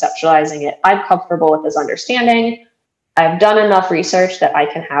I'm conceptualizing it. I'm comfortable with this understanding. I've done enough research that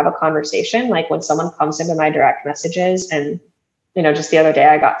I can have a conversation. Like when someone comes into my direct messages, and, just the other day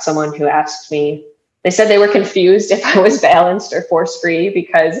I got someone who asked me, they said they were confused if I was balanced or force-free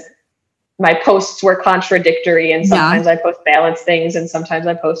because my posts were contradictory, and sometimes I post balanced things and sometimes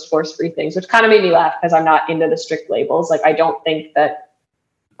I post force-free things, which kind of made me laugh because I'm not into the strict labels. Like I don't think that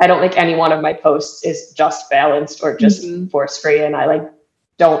I don't think any one of my posts is just balanced or just force free. And I like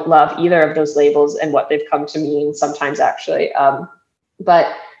don't love either of those labels and what they've come to mean sometimes actually.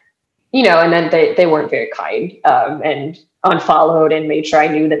 But you know, and then they weren't very kind, and unfollowed and made sure I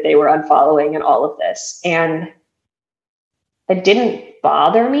knew that they were unfollowing and all of this. And it didn't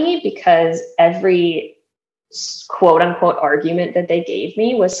bother me because every quote unquote argument that they gave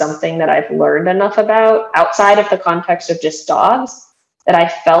me was something that I've learned enough about outside of the context of just dogs that I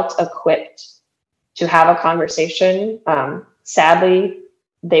felt equipped to have a conversation. Sadly,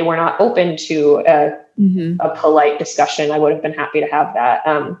 they were not open to a polite discussion. I would have been happy to have that.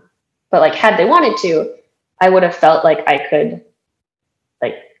 But like, had they wanted to, I would have felt like I could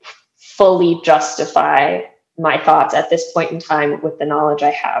like fully justify my thoughts at this point in time with the knowledge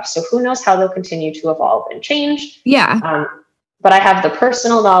I have. So who knows how they'll continue to evolve and change. Yeah. But I have the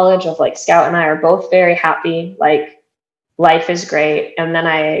personal knowledge of like Scout and I are both very happy. Like life is great. And then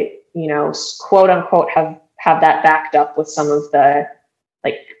I, you know, quote unquote, have that backed up with some of the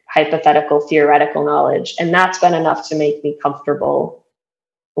like hypothetical, theoretical knowledge. And that's been enough to make me comfortable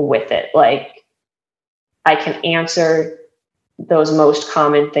with it. Like I can answer those most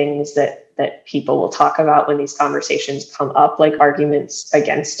common things that people will talk about when these conversations come up, like arguments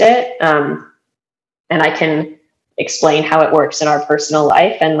against it. And I can explain how it works in our personal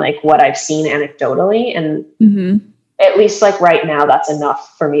life and like what I've seen anecdotally. And at least like right now, that's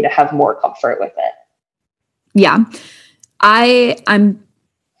enough for me to have more comfort with it. Yeah. I'm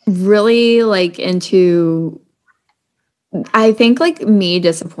really like into, I think like me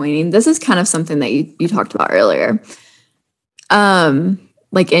disappointing. This is kind of something that you talked about earlier.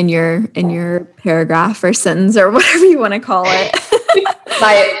 Like in your paragraph or sentence or whatever you want to call it.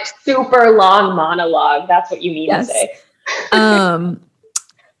 My super long monologue. That's what you mean to say.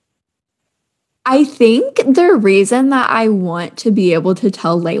 I think the reason that I want to be able to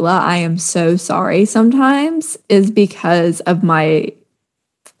tell Layla I am so sorry sometimes is because of my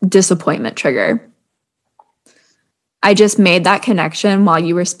disappointment trigger. I just made that connection while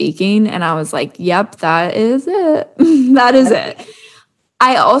you were speaking and I was like, yep, that is it. That is it.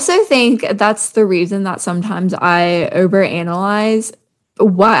 I also think that's the reason that sometimes I overanalyze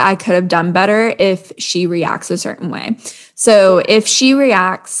what I could have done better if she reacts a certain way. So if she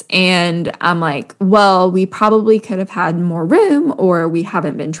reacts and I'm like, well, we probably could have had more room or we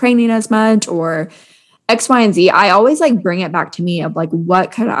haven't been training as much or X, Y, and Z, I always like bring it back to me of like,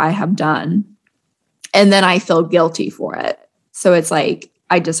 what could I have done? And then I feel guilty for it. So it's like,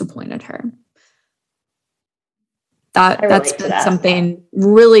 I disappointed her. That's been something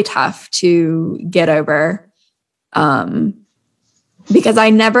really tough to get over. Because I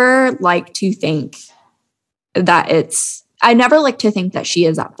never like to think that she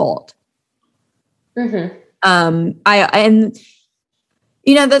is at fault. And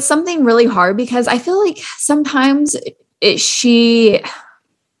you know, that's something really hard because I feel like sometimes she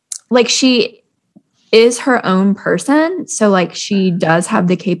is her own person. So like she does have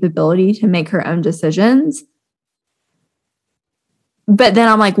the capability to make her own decisions. But then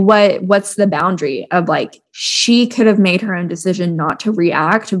I'm like, what's the boundary of like, she could have made her own decision not to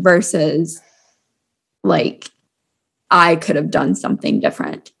react versus like, I could have done something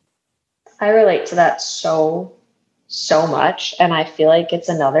different. I relate to that so much. And I feel like it's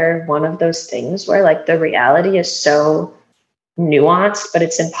another one of those things where like the reality is so nuanced, but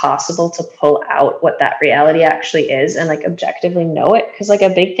it's impossible to pull out what that reality actually is and like objectively know it. Cause like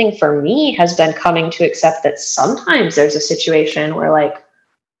a big thing for me has been coming to accept that sometimes there's a situation where like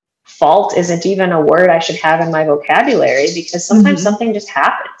fault isn't even a word I should have in my vocabulary because sometimes something just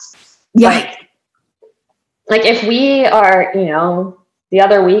happens. Yeah. Like if we are, you know, the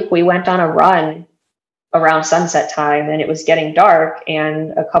other week we went on a run around sunset time and it was getting dark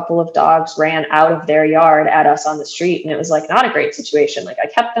and a couple of dogs ran out of their yard at us on the street. And it was like not a great situation. Like I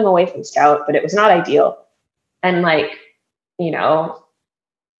kept them away from Scout, but it was not ideal. And like, you know,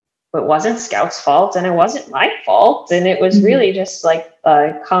 it wasn't Scout's fault and it wasn't my fault. And it was really just like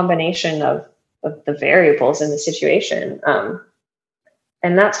a combination of the variables in the situation.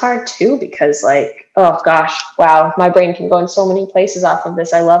 And that's hard too, because like, oh gosh, wow, my brain can go in so many places off of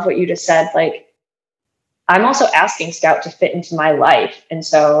this. I love what you just said. Like, I'm also asking Scout to fit into my life. And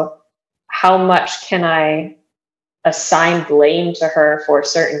so how much can I assign blame to her for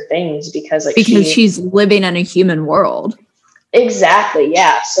certain things? Because she's living in a human world. Exactly.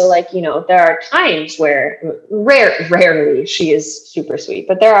 Yeah. So like, you know, there are times where rarely she is super sweet,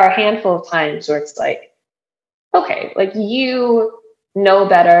 but there are a handful of times where it's like, okay, like you know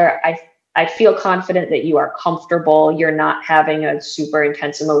better. I feel confident that you are comfortable. You're not having a super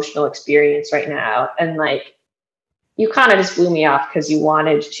intense emotional experience right now. And like, you kind of just blew me off because you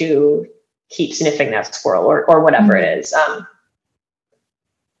wanted to keep sniffing that squirrel or whatever it is.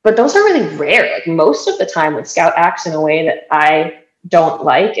 But those are really rare. Like most of the time when Scout acts in a way that I don't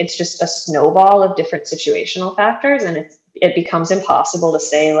like, it's just a snowball of different situational factors. And it becomes impossible to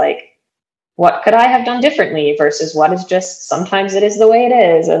say like, what could I have done differently versus what is just, sometimes it is the way it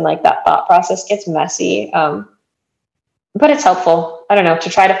is. And like that thought process gets messy. But it's helpful, I don't know, to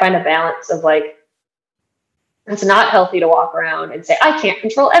try to find a balance of like, it's not healthy to walk around and say, I can't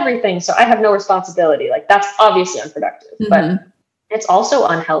control everything, so I have no responsibility. Like that's obviously unproductive, but it's also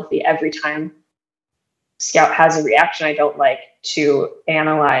unhealthy every time Scout has a reaction I don't like to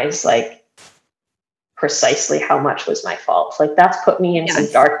analyze like precisely how much was my fault. Like that's put me in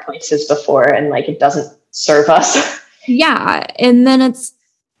some dark places before, and like it doesn't serve us. Yeah. And then it's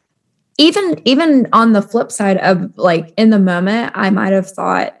even on the flip side of like in the moment, I might have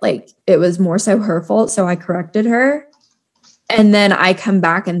thought like it was more so her fault, so I corrected her. And then I come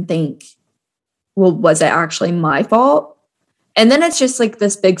back and think, well, was it actually my fault? And then it's just like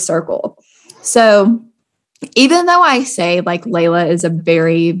this big circle. So even though I say like Layla is a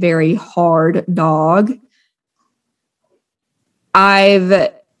very, very hard dog,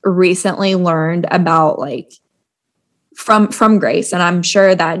 I've recently learned about like from Grace, and I'm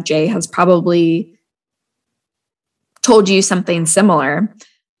sure that Jay has probably told you something similar.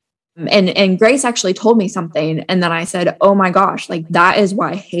 And Grace actually told me something, and then I said, oh my gosh, like that is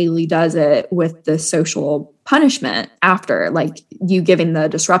why Haley does it with the social punishment after like you giving the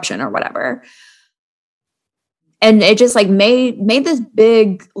disruption or whatever. And it just like made this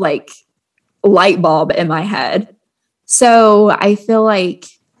big like light bulb in my head. So I feel like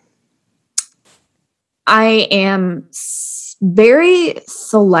I am very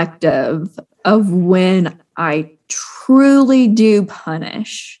selective of when I truly do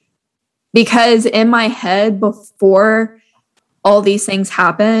punish, because in my head before all these things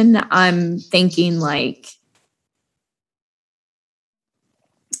happen, I'm thinking like,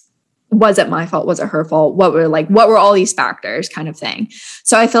 was it my fault? Was it her fault? What were all these factors kind of thing?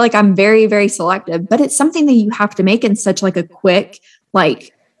 So I feel like I'm very, very selective, but it's something that you have to make in such like a quick,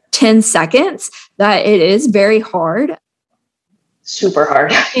 like 10 seconds that it is very hard. Super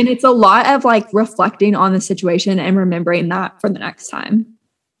hard. And it's a lot of like reflecting on the situation and remembering that for the next time.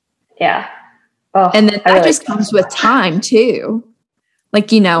 Yeah. Oh, and then that just comes with time too.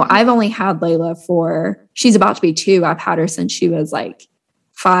 Like, you know, I've only had Layla she's about to be 2. I've had her since she was like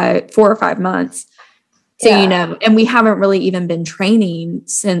 4 or 5 months. So, you know, and we haven't really even been training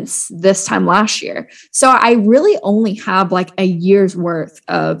since this time last year. So I really only have like a year's worth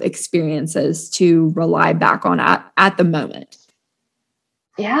of experiences to rely back on at the moment.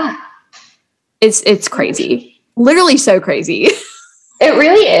 Yeah. It's crazy. Literally so crazy. It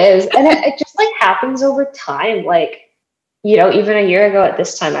really is. And it just like happens over time. Like, you know, even a year ago at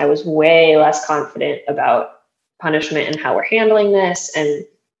this time, I was way less confident about punishment and how we're handling this and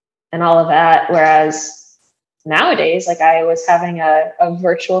all of that. Whereas nowadays, like I was having a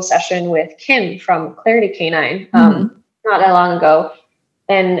virtual session with Kim from Clarity Canine not that long ago.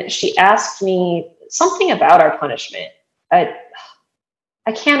 And she asked me something about our punishment.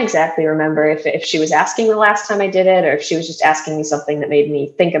 I can't exactly remember if she was asking the last time I did it, or if she was just asking me something that made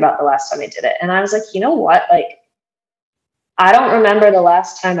me think about the last time I did it. And I was like, you know what? Like, I don't remember the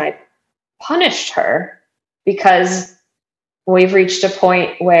last time I punished her, because we've reached a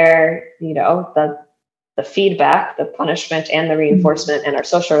point where, you know, the feedback, the punishment and the reinforcement and our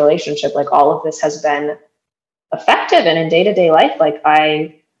social relationship, like all of this has been effective. And in day-to-day life, like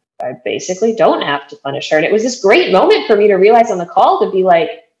I basically don't have to punish her. And it was this great moment for me to realize on the call to be like,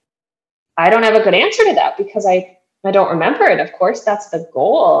 I don't have a good answer to that because I don't remember it. Of course, that's the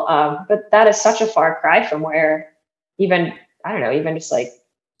goal. But that is such a far cry from where even just like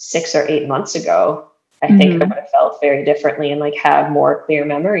 6 or 8 months ago, I think I would have felt very differently and like had more clear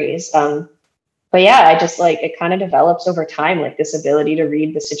memories. But yeah, I just like, it kind of develops over time, like this ability to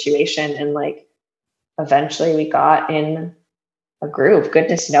read the situation. And like, eventually we got in a groove.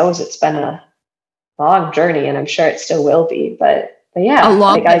 Goodness knows it's been a long journey, and I'm sure it still will be, but yeah. A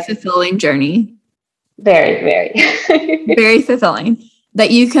long, fulfilling journey. Very, very. Very fulfilling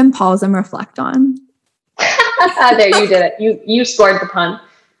that you can pause and reflect on. There, you did it. You scored the pun.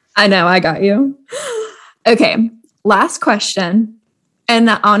 I know, I got you. Okay, last question. And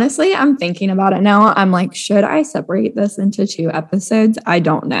honestly, I'm thinking about it now. I'm like, should I separate this into 2 episodes? I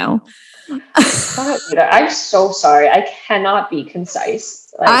don't know. I'm so sorry. I cannot be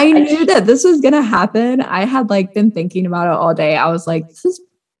concise. Like, I knew that this was going to happen. I had like been thinking about it all day. I was like, this is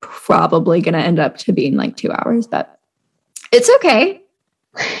probably going to end up to being like 2 hours, but it's okay.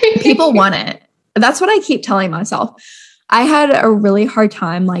 People want it. That's what I keep telling myself. I had a really hard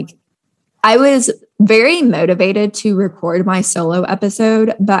time. Like, I was very motivated to record my solo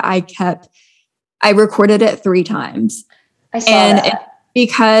episode, but I recorded it 3 times. I saw that.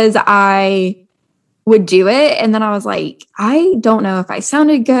 Because I would do it. And then I was like, I don't know if I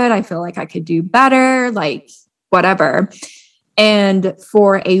sounded good. I feel like I could do better, like whatever. And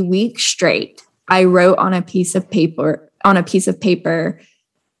for a week straight, I wrote on a piece of paper,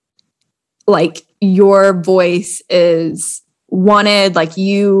 like, your voice is wanted, like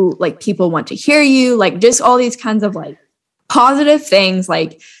people want to hear you, like just all these kinds of like positive things,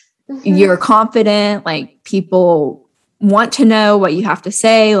 like you're confident, like people want to know what you have to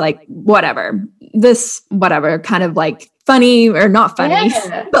say, like whatever kind of like funny or not funny,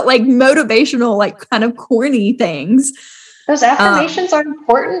 but like motivational, like kind of corny things. Those affirmations are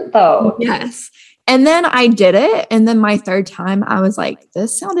important though. Yes. And then I did it. And then my 3rd time, I was like,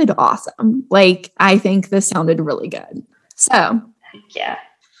 this sounded awesome. Like, I think this sounded really good. So, yeah.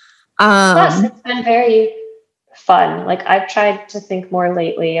 Plus, it's been very fun. Like, I've tried to think more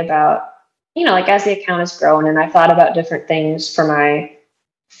lately about, like as the account has grown and I've thought about different things for my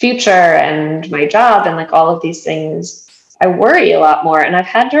future and my job and like all of these things, I worry a lot more. And I've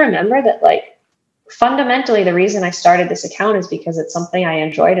had to remember that, like, fundamentally, the reason I started this account is because it's something I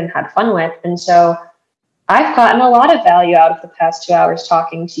enjoyed and had fun with. And so I've gotten a lot of value out of the past 2 hours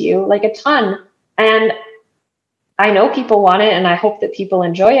talking to you, like a ton. And I know people want it and I hope that people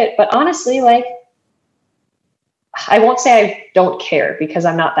enjoy it. But honestly, like, I won't say I don't care because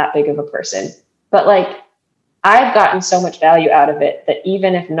I'm not that big of a person, but like, I've gotten so much value out of it that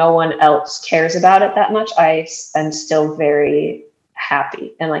even if no one else cares about it that much, I am still very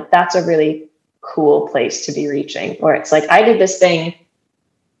happy. And like, that's a really cool place to be reaching, where it's like, I did this thing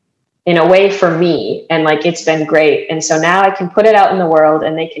in a way for me and like, it's been great. And so now I can put it out in the world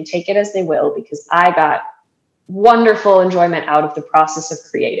and they can take it as they will because I got wonderful enjoyment out of the process of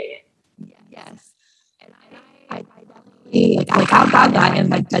creating it. Yes. And I like how bad I am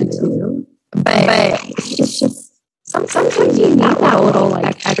like that too. But it's just sometimes you need that little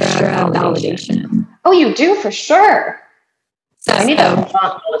like extra validation. Oh, you do for sure. So I need that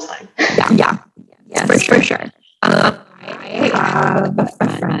all the time. Yeah. Yes, for sure. I have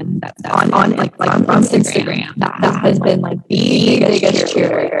a friend that's on from Instagram that has been like the biggest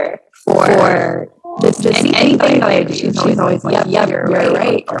cheerleader for just anything that I do. She's always like, yeah, you're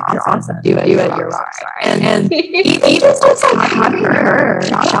right. You're awesome. Do it. You're rock star. And even just like having her,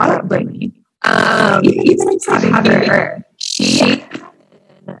 shout out Brittany. Even just having her, she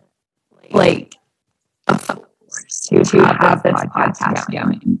like a force to have this podcast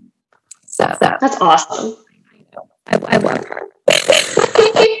going. So that's awesome. I love her.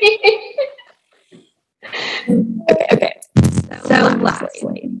 Okay. So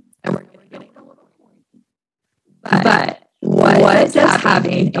lastly, and we're getting a little corny, but what does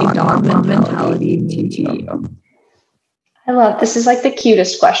having a dog mom mentality mean to you? I love this. Is like the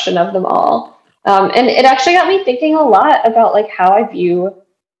cutest question of them all. And it actually got me thinking a lot about like how I view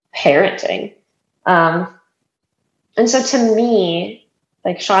parenting. And so to me,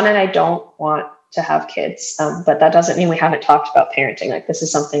 like Sean and I don't want to have kids, but that doesn't mean we haven't talked about parenting. Like this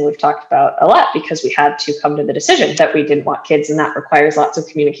is something we've talked about a lot because we had to come to the decision that we didn't want kids, and that requires lots of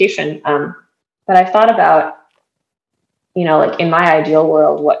communication. But I thought about, like in my ideal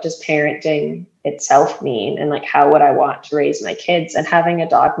world, what does parenting itself mean? And like, how would I want to raise my kids? And having a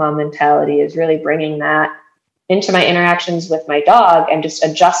dog mom mentality is really bringing that into my interactions with my dog and just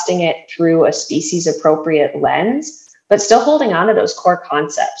adjusting it through a species appropriate lens, but still holding on to those core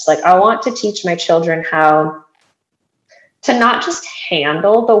concepts. Like I want to teach my children how to not just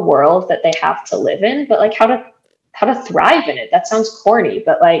handle the world that they have to live in, but like how to thrive in it. That sounds corny,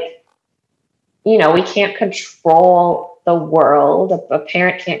 but like, we can't control the world. A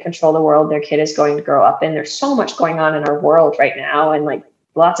parent can't control the world their kid is going to grow up in. There's so much going on in our world right now. And like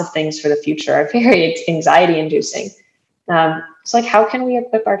lots of things for the future are very anxiety inducing. So like, how can we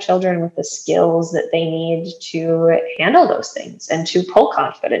equip our children with the skills that they need to handle those things and to pull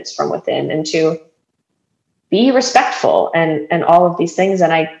confidence from within and to be respectful and all of these things?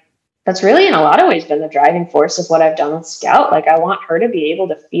 And that's really in a lot of ways been the driving force of what I've done with Scout. Like I want her to be able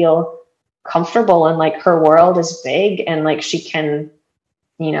to feel comfortable and like her world is big and like she can,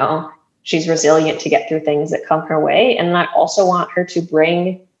 she's resilient to get through things that come her way. And I also want her to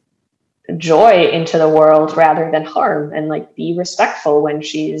bring joy into the world rather than harm and like be respectful when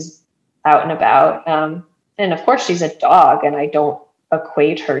she's out and about. And of course she's a dog and I don't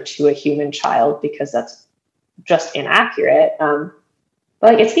equate her to a human child because that's just inaccurate. But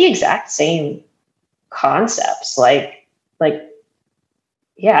like, it's the exact same concepts.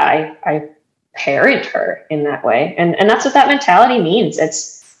 Yeah, I parent her in that way. And that's what that mentality means.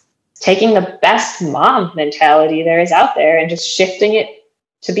 It's taking the best mom mentality there is out there and just shifting it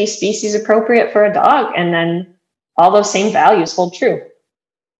to be species appropriate for a dog. And then all those same values hold true.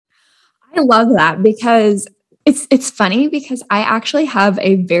 I love that, because it's funny, because I actually have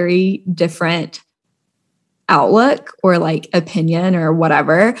a very different outlook or like opinion or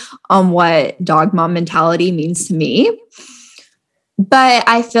whatever on what dog mom mentality means to me. But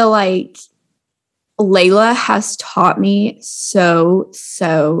I feel like Layla has taught me so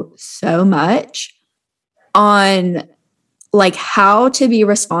much on like how to be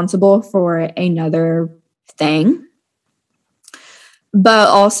responsible for another thing, but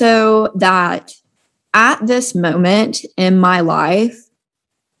also that at this moment in my life,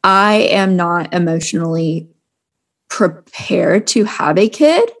 I am not emotionally prepared to have a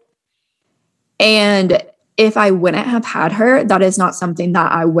kid. And if I wouldn't have had her, that is not something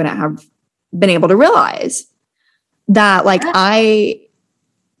that I wouldn't have been able to realize. That like I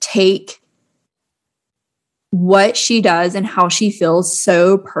take what she does and how she feels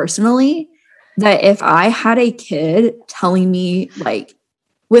so personally, that if I had a kid telling me, like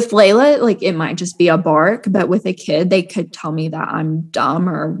with Layla, like it might just be a bark, but with a kid, they could tell me that I'm dumb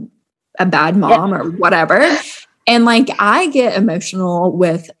or a bad mom or whatever. And like I get emotional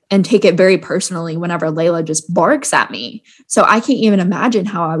with and take it very personally whenever Layla just barks at me. So I can't even imagine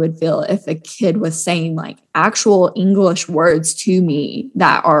how I would feel if a kid was saying like actual English words to me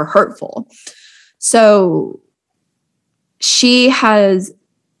that are hurtful. So she has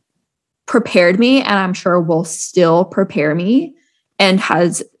prepared me, and I'm sure will still prepare me, and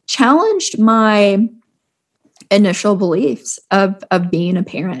has challenged my initial beliefs of being a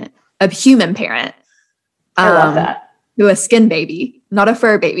parent, of human parent. I love that. To a skin baby, not a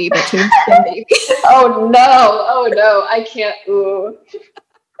fur baby, but to a skin baby. Oh no, I can't. Ooh.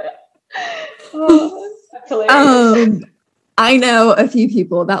 Oh, that's hilarious. I know a few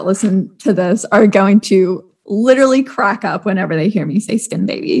people that listen to this are going to literally crack up whenever they hear me say skin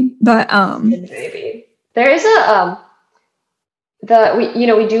baby. But skin baby. There is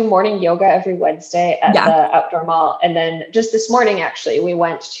we do morning yoga every Wednesday at the outdoor mall. And then just this morning, actually, we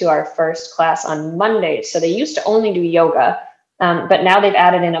went to our first class on Monday. So they used to only do yoga, but now they've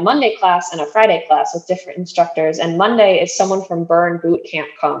added in a Monday class and a Friday class with different instructors. And Monday is someone from Burn Boot Camp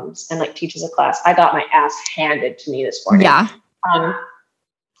comes and like teaches a class. I got my ass handed to me this morning. Yeah.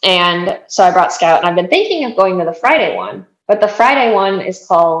 And so I brought Scout, and I've been thinking of going to the Friday one, but the Friday one is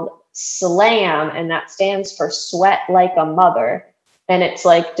called SLAM, and that stands for Sweat Like a Mother. And it's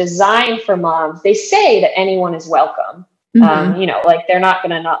like designed for moms. They say that anyone is welcome. Mm-hmm. Like they're not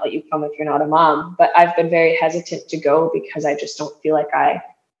going to not let you come if you're not a mom, but I've been very hesitant to go because I just don't feel like I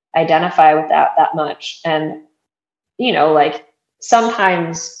identify with that much. And, like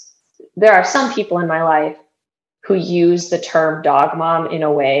sometimes there are some people in my life who use the term dog mom in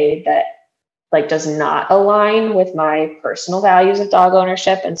a way that like does not align with my personal values of dog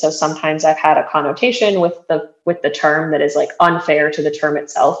ownership. And so sometimes I've had a connotation with the term that is like unfair to the term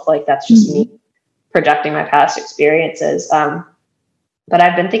itself. Like that's just me projecting my past experiences. But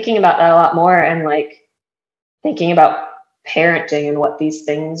I've been thinking about that a lot more, and like thinking about parenting and what these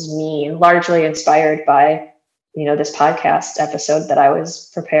things mean, largely inspired by, this podcast episode that I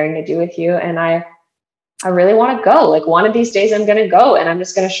was preparing to do with you. And I really want to go. Like one of these days I'm going to go, and I'm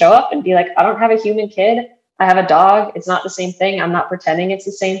just going to show up and be like, I don't have a human kid. I have a dog. It's not the same thing. I'm not pretending it's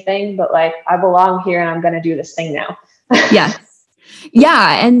the same thing, but like I belong here and I'm going to do this thing now. Yes.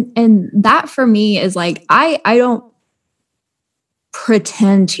 Yeah. And that for me is like, I don't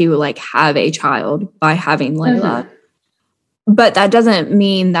pretend to like have a child by having Layla, but that doesn't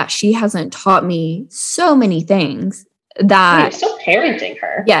mean that she hasn't taught me so many things that you're still parenting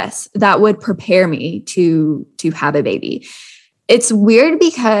her. Yes, that would prepare me to have a baby. It's weird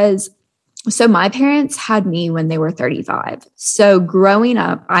because so my parents had me when they were 35. So growing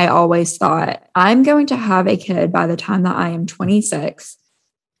up, I always thought I'm going to have a kid by the time that I am 26.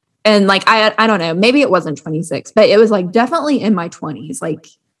 And like I don't know, maybe it wasn't 26, but it was like definitely in my 20s, like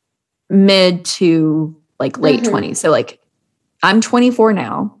mid to like late 20s. So like I'm 24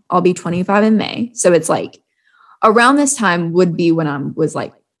 now. I'll be 25 in May. So it's like around this time would be when I was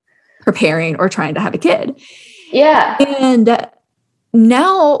like preparing or trying to have a kid. Yeah. And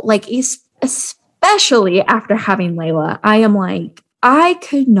now, like, especially after having Layla, I am like, I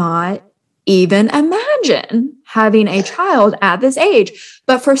could not even imagine having a child at this age.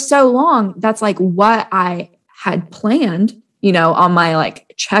 But for so long, that's like what I had planned, on my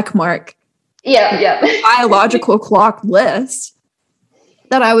like check mark. Yeah. Biological clock list,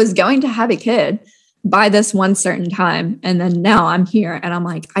 that I was going to have a kid by this one certain time. And then now I'm here and I'm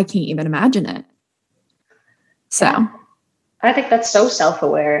like, I can't even imagine it. So yeah. I think that's so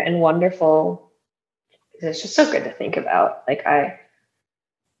self-aware and wonderful. It's just so good to think about. Like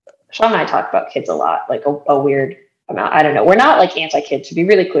Sean and I talk about kids a lot, like a weird amount. I don't know. We're not like anti-kid, to be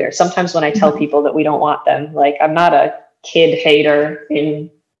really clear. Sometimes when I tell people that we don't want them, like I'm not a kid hater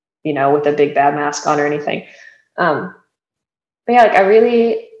in, with a big bad mask on or anything. But yeah, like I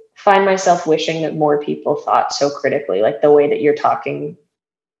really find myself wishing that more people thought so critically, like the way that you're talking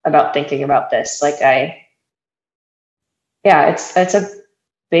about thinking about this. Like it's a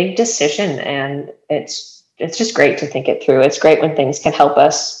big decision, and it's just great to think it through. It's great when things can help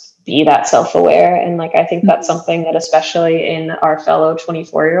us be that self-aware. And like, I think that's something that, especially in our fellow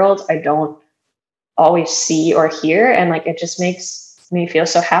 24-year-olds, I don't always see or hear. And like, it just makes me feel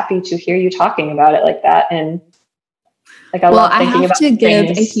so happy to hear you talking about it like that. And like, I have to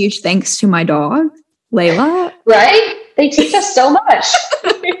give a huge thanks to my dog, Layla. Right? They teach us so much.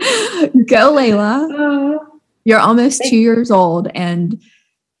 Go, Layla. You're almost 2 years old and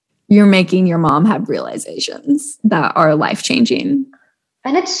you're making your mom have realizations that are life-changing.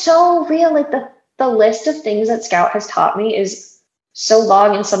 And it's so real. Like the list of things that Scout has taught me is so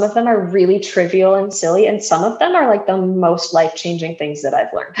long, and some of them are really trivial and silly, and some of them are like the most life-changing things that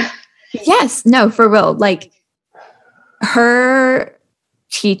I've learned. Yes, no, for real. Like her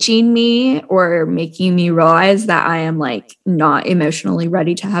teaching me or making me realize that I am like not emotionally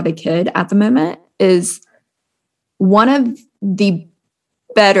ready to have a kid at the moment is one of the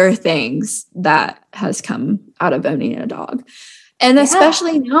better things that has come out of owning a dog. And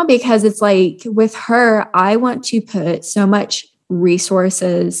especially now, because it's like with her, I want to put so much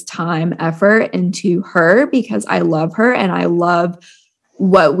resources, time, effort into her because I love her and I love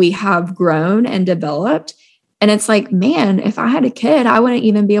what we have grown and developed. And it's like, man, if I had a kid, I wouldn't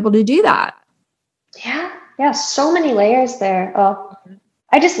even be able to do that. Yeah. Yeah. So many layers there. Oh,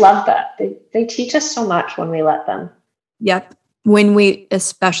 I just love that. They teach us so much when we let them. Yep.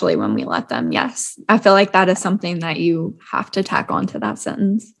 Especially when we let them. Yes. I feel like that is something that you have to tack onto that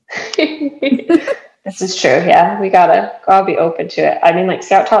sentence. This is true. Yeah. We gotta be open to it. I mean, like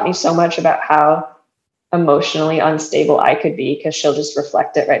Scout taught me so much about how emotionally unstable I could be, because she'll just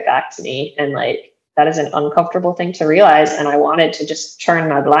reflect it right back to me. And like, that is an uncomfortable thing to realize. And I wanted to just turn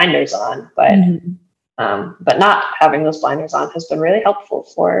my blinders on, but not having those blinders on has been really helpful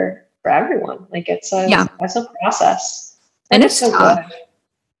for everyone. Like it's a process. And it's so tough. Good.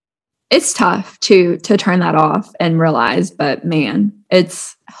 It's tough to turn that off and realize, but man,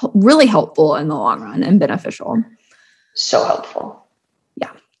 it's really helpful in the long run and beneficial. So helpful.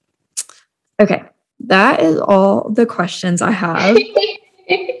 Yeah. Okay. That is all the questions I have.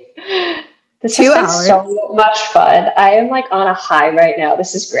 This 2 hours. Has been so much fun. I am like on a high right now.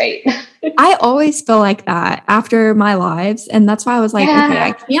 This is great. I always feel like that after my lives. And that's why I was like, okay,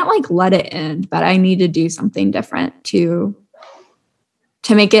 I can't like let it end, but I need to do something different to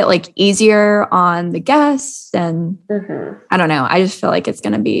make it like easier on the guests. And I don't know. I just feel like it's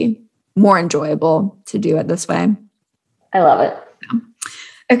going to be more enjoyable to do it this way. I love it.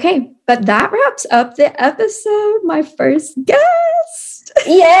 Okay. But that wraps up the episode. My first guest.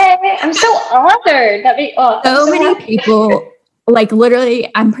 Yay. I'm so honored. So many people, like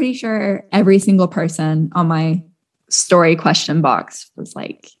literally, I'm pretty sure every single person on my story question box was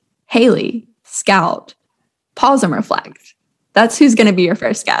like, Haley, Scout, pause and reflect. That's who's going to be your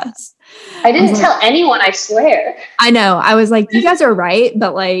first guest. I didn't tell anyone, I swear. I know. I was like, you guys are right,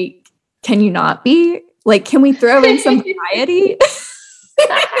 but like, can you not be? Like, can we throw in some variety?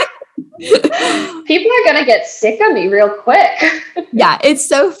 People are going to get sick of me real quick. Yeah, it's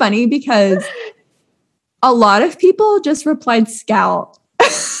so funny because a lot of people just replied Scout.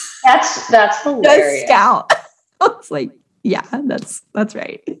 That's hilarious. Just Scout. I was like, yeah, that's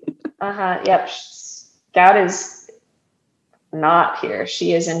right. Yep. Scout is not here.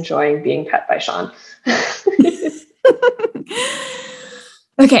 She is enjoying being pet by Sean.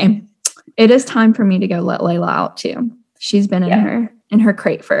 Okay. It is time for me to go let Layla out too. She's been in her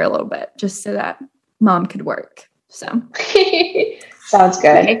crate for a little bit just so that mom could work. So sounds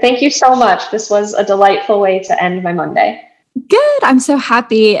good. Okay. Thank you so much. This was a delightful way to end my Monday. Good. I'm so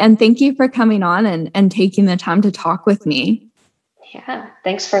happy. And thank you for coming on and taking the time to talk with me. Yeah.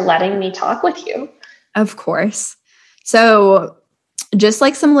 Thanks for letting me talk with you. Of course. So just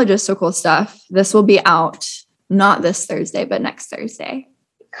like some logistical stuff, this will be out not this Thursday, but next Thursday.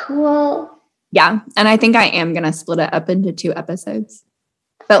 Cool. Yeah. And I think I am going to split it up into 2 episodes.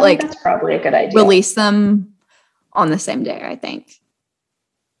 But like, that's probably a good idea. Release them on the same day, I think.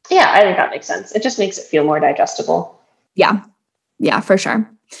 Yeah, I think that makes sense. It just makes it feel more digestible. Yeah. Yeah, for sure.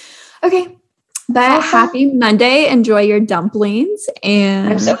 Okay. But happy Monday. Enjoy your dumplings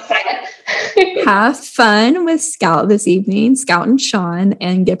and I'm so excited. have fun with Scout this evening, Scout and Sean,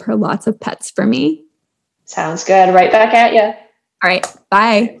 and give her lots of pets for me. Sounds good. Right back at you. All right.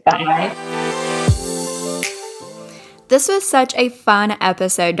 Bye. Bye. This was such a fun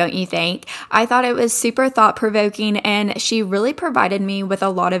episode, don't you think? I thought it was super thought-provoking, and she really provided me with a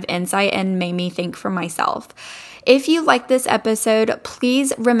lot of insight and made me think for myself. If you like this episode,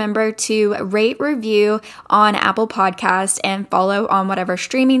 please remember to rate, review on Apple Podcasts, and follow on whatever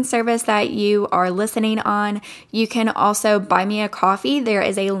streaming service that you are listening on. You can also buy me a coffee. There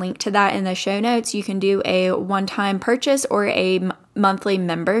is a link to that in the show notes. You can do a one-time purchase or a monthly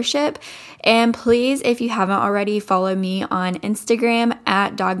membership. And please, if you haven't already, follow me on Instagram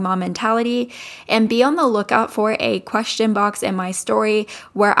at DogMomMentality, and be on the lookout for a question box in my story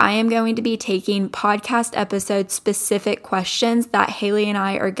where I am going to be taking podcast episode specific questions that Haley and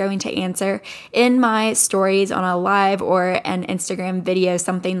I are going to answer in my stories on a live or an Instagram video,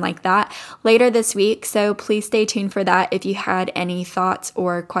 something like that, later this week. So please stay tuned for that if you had any thoughts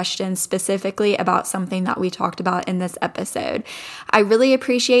or questions specifically about something that we talked about in this episode. I really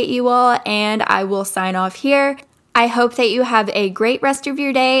appreciate you all, and I will sign off here. I hope that you have a great rest of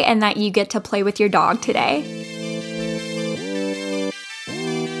your day and that you get to play with your dog today.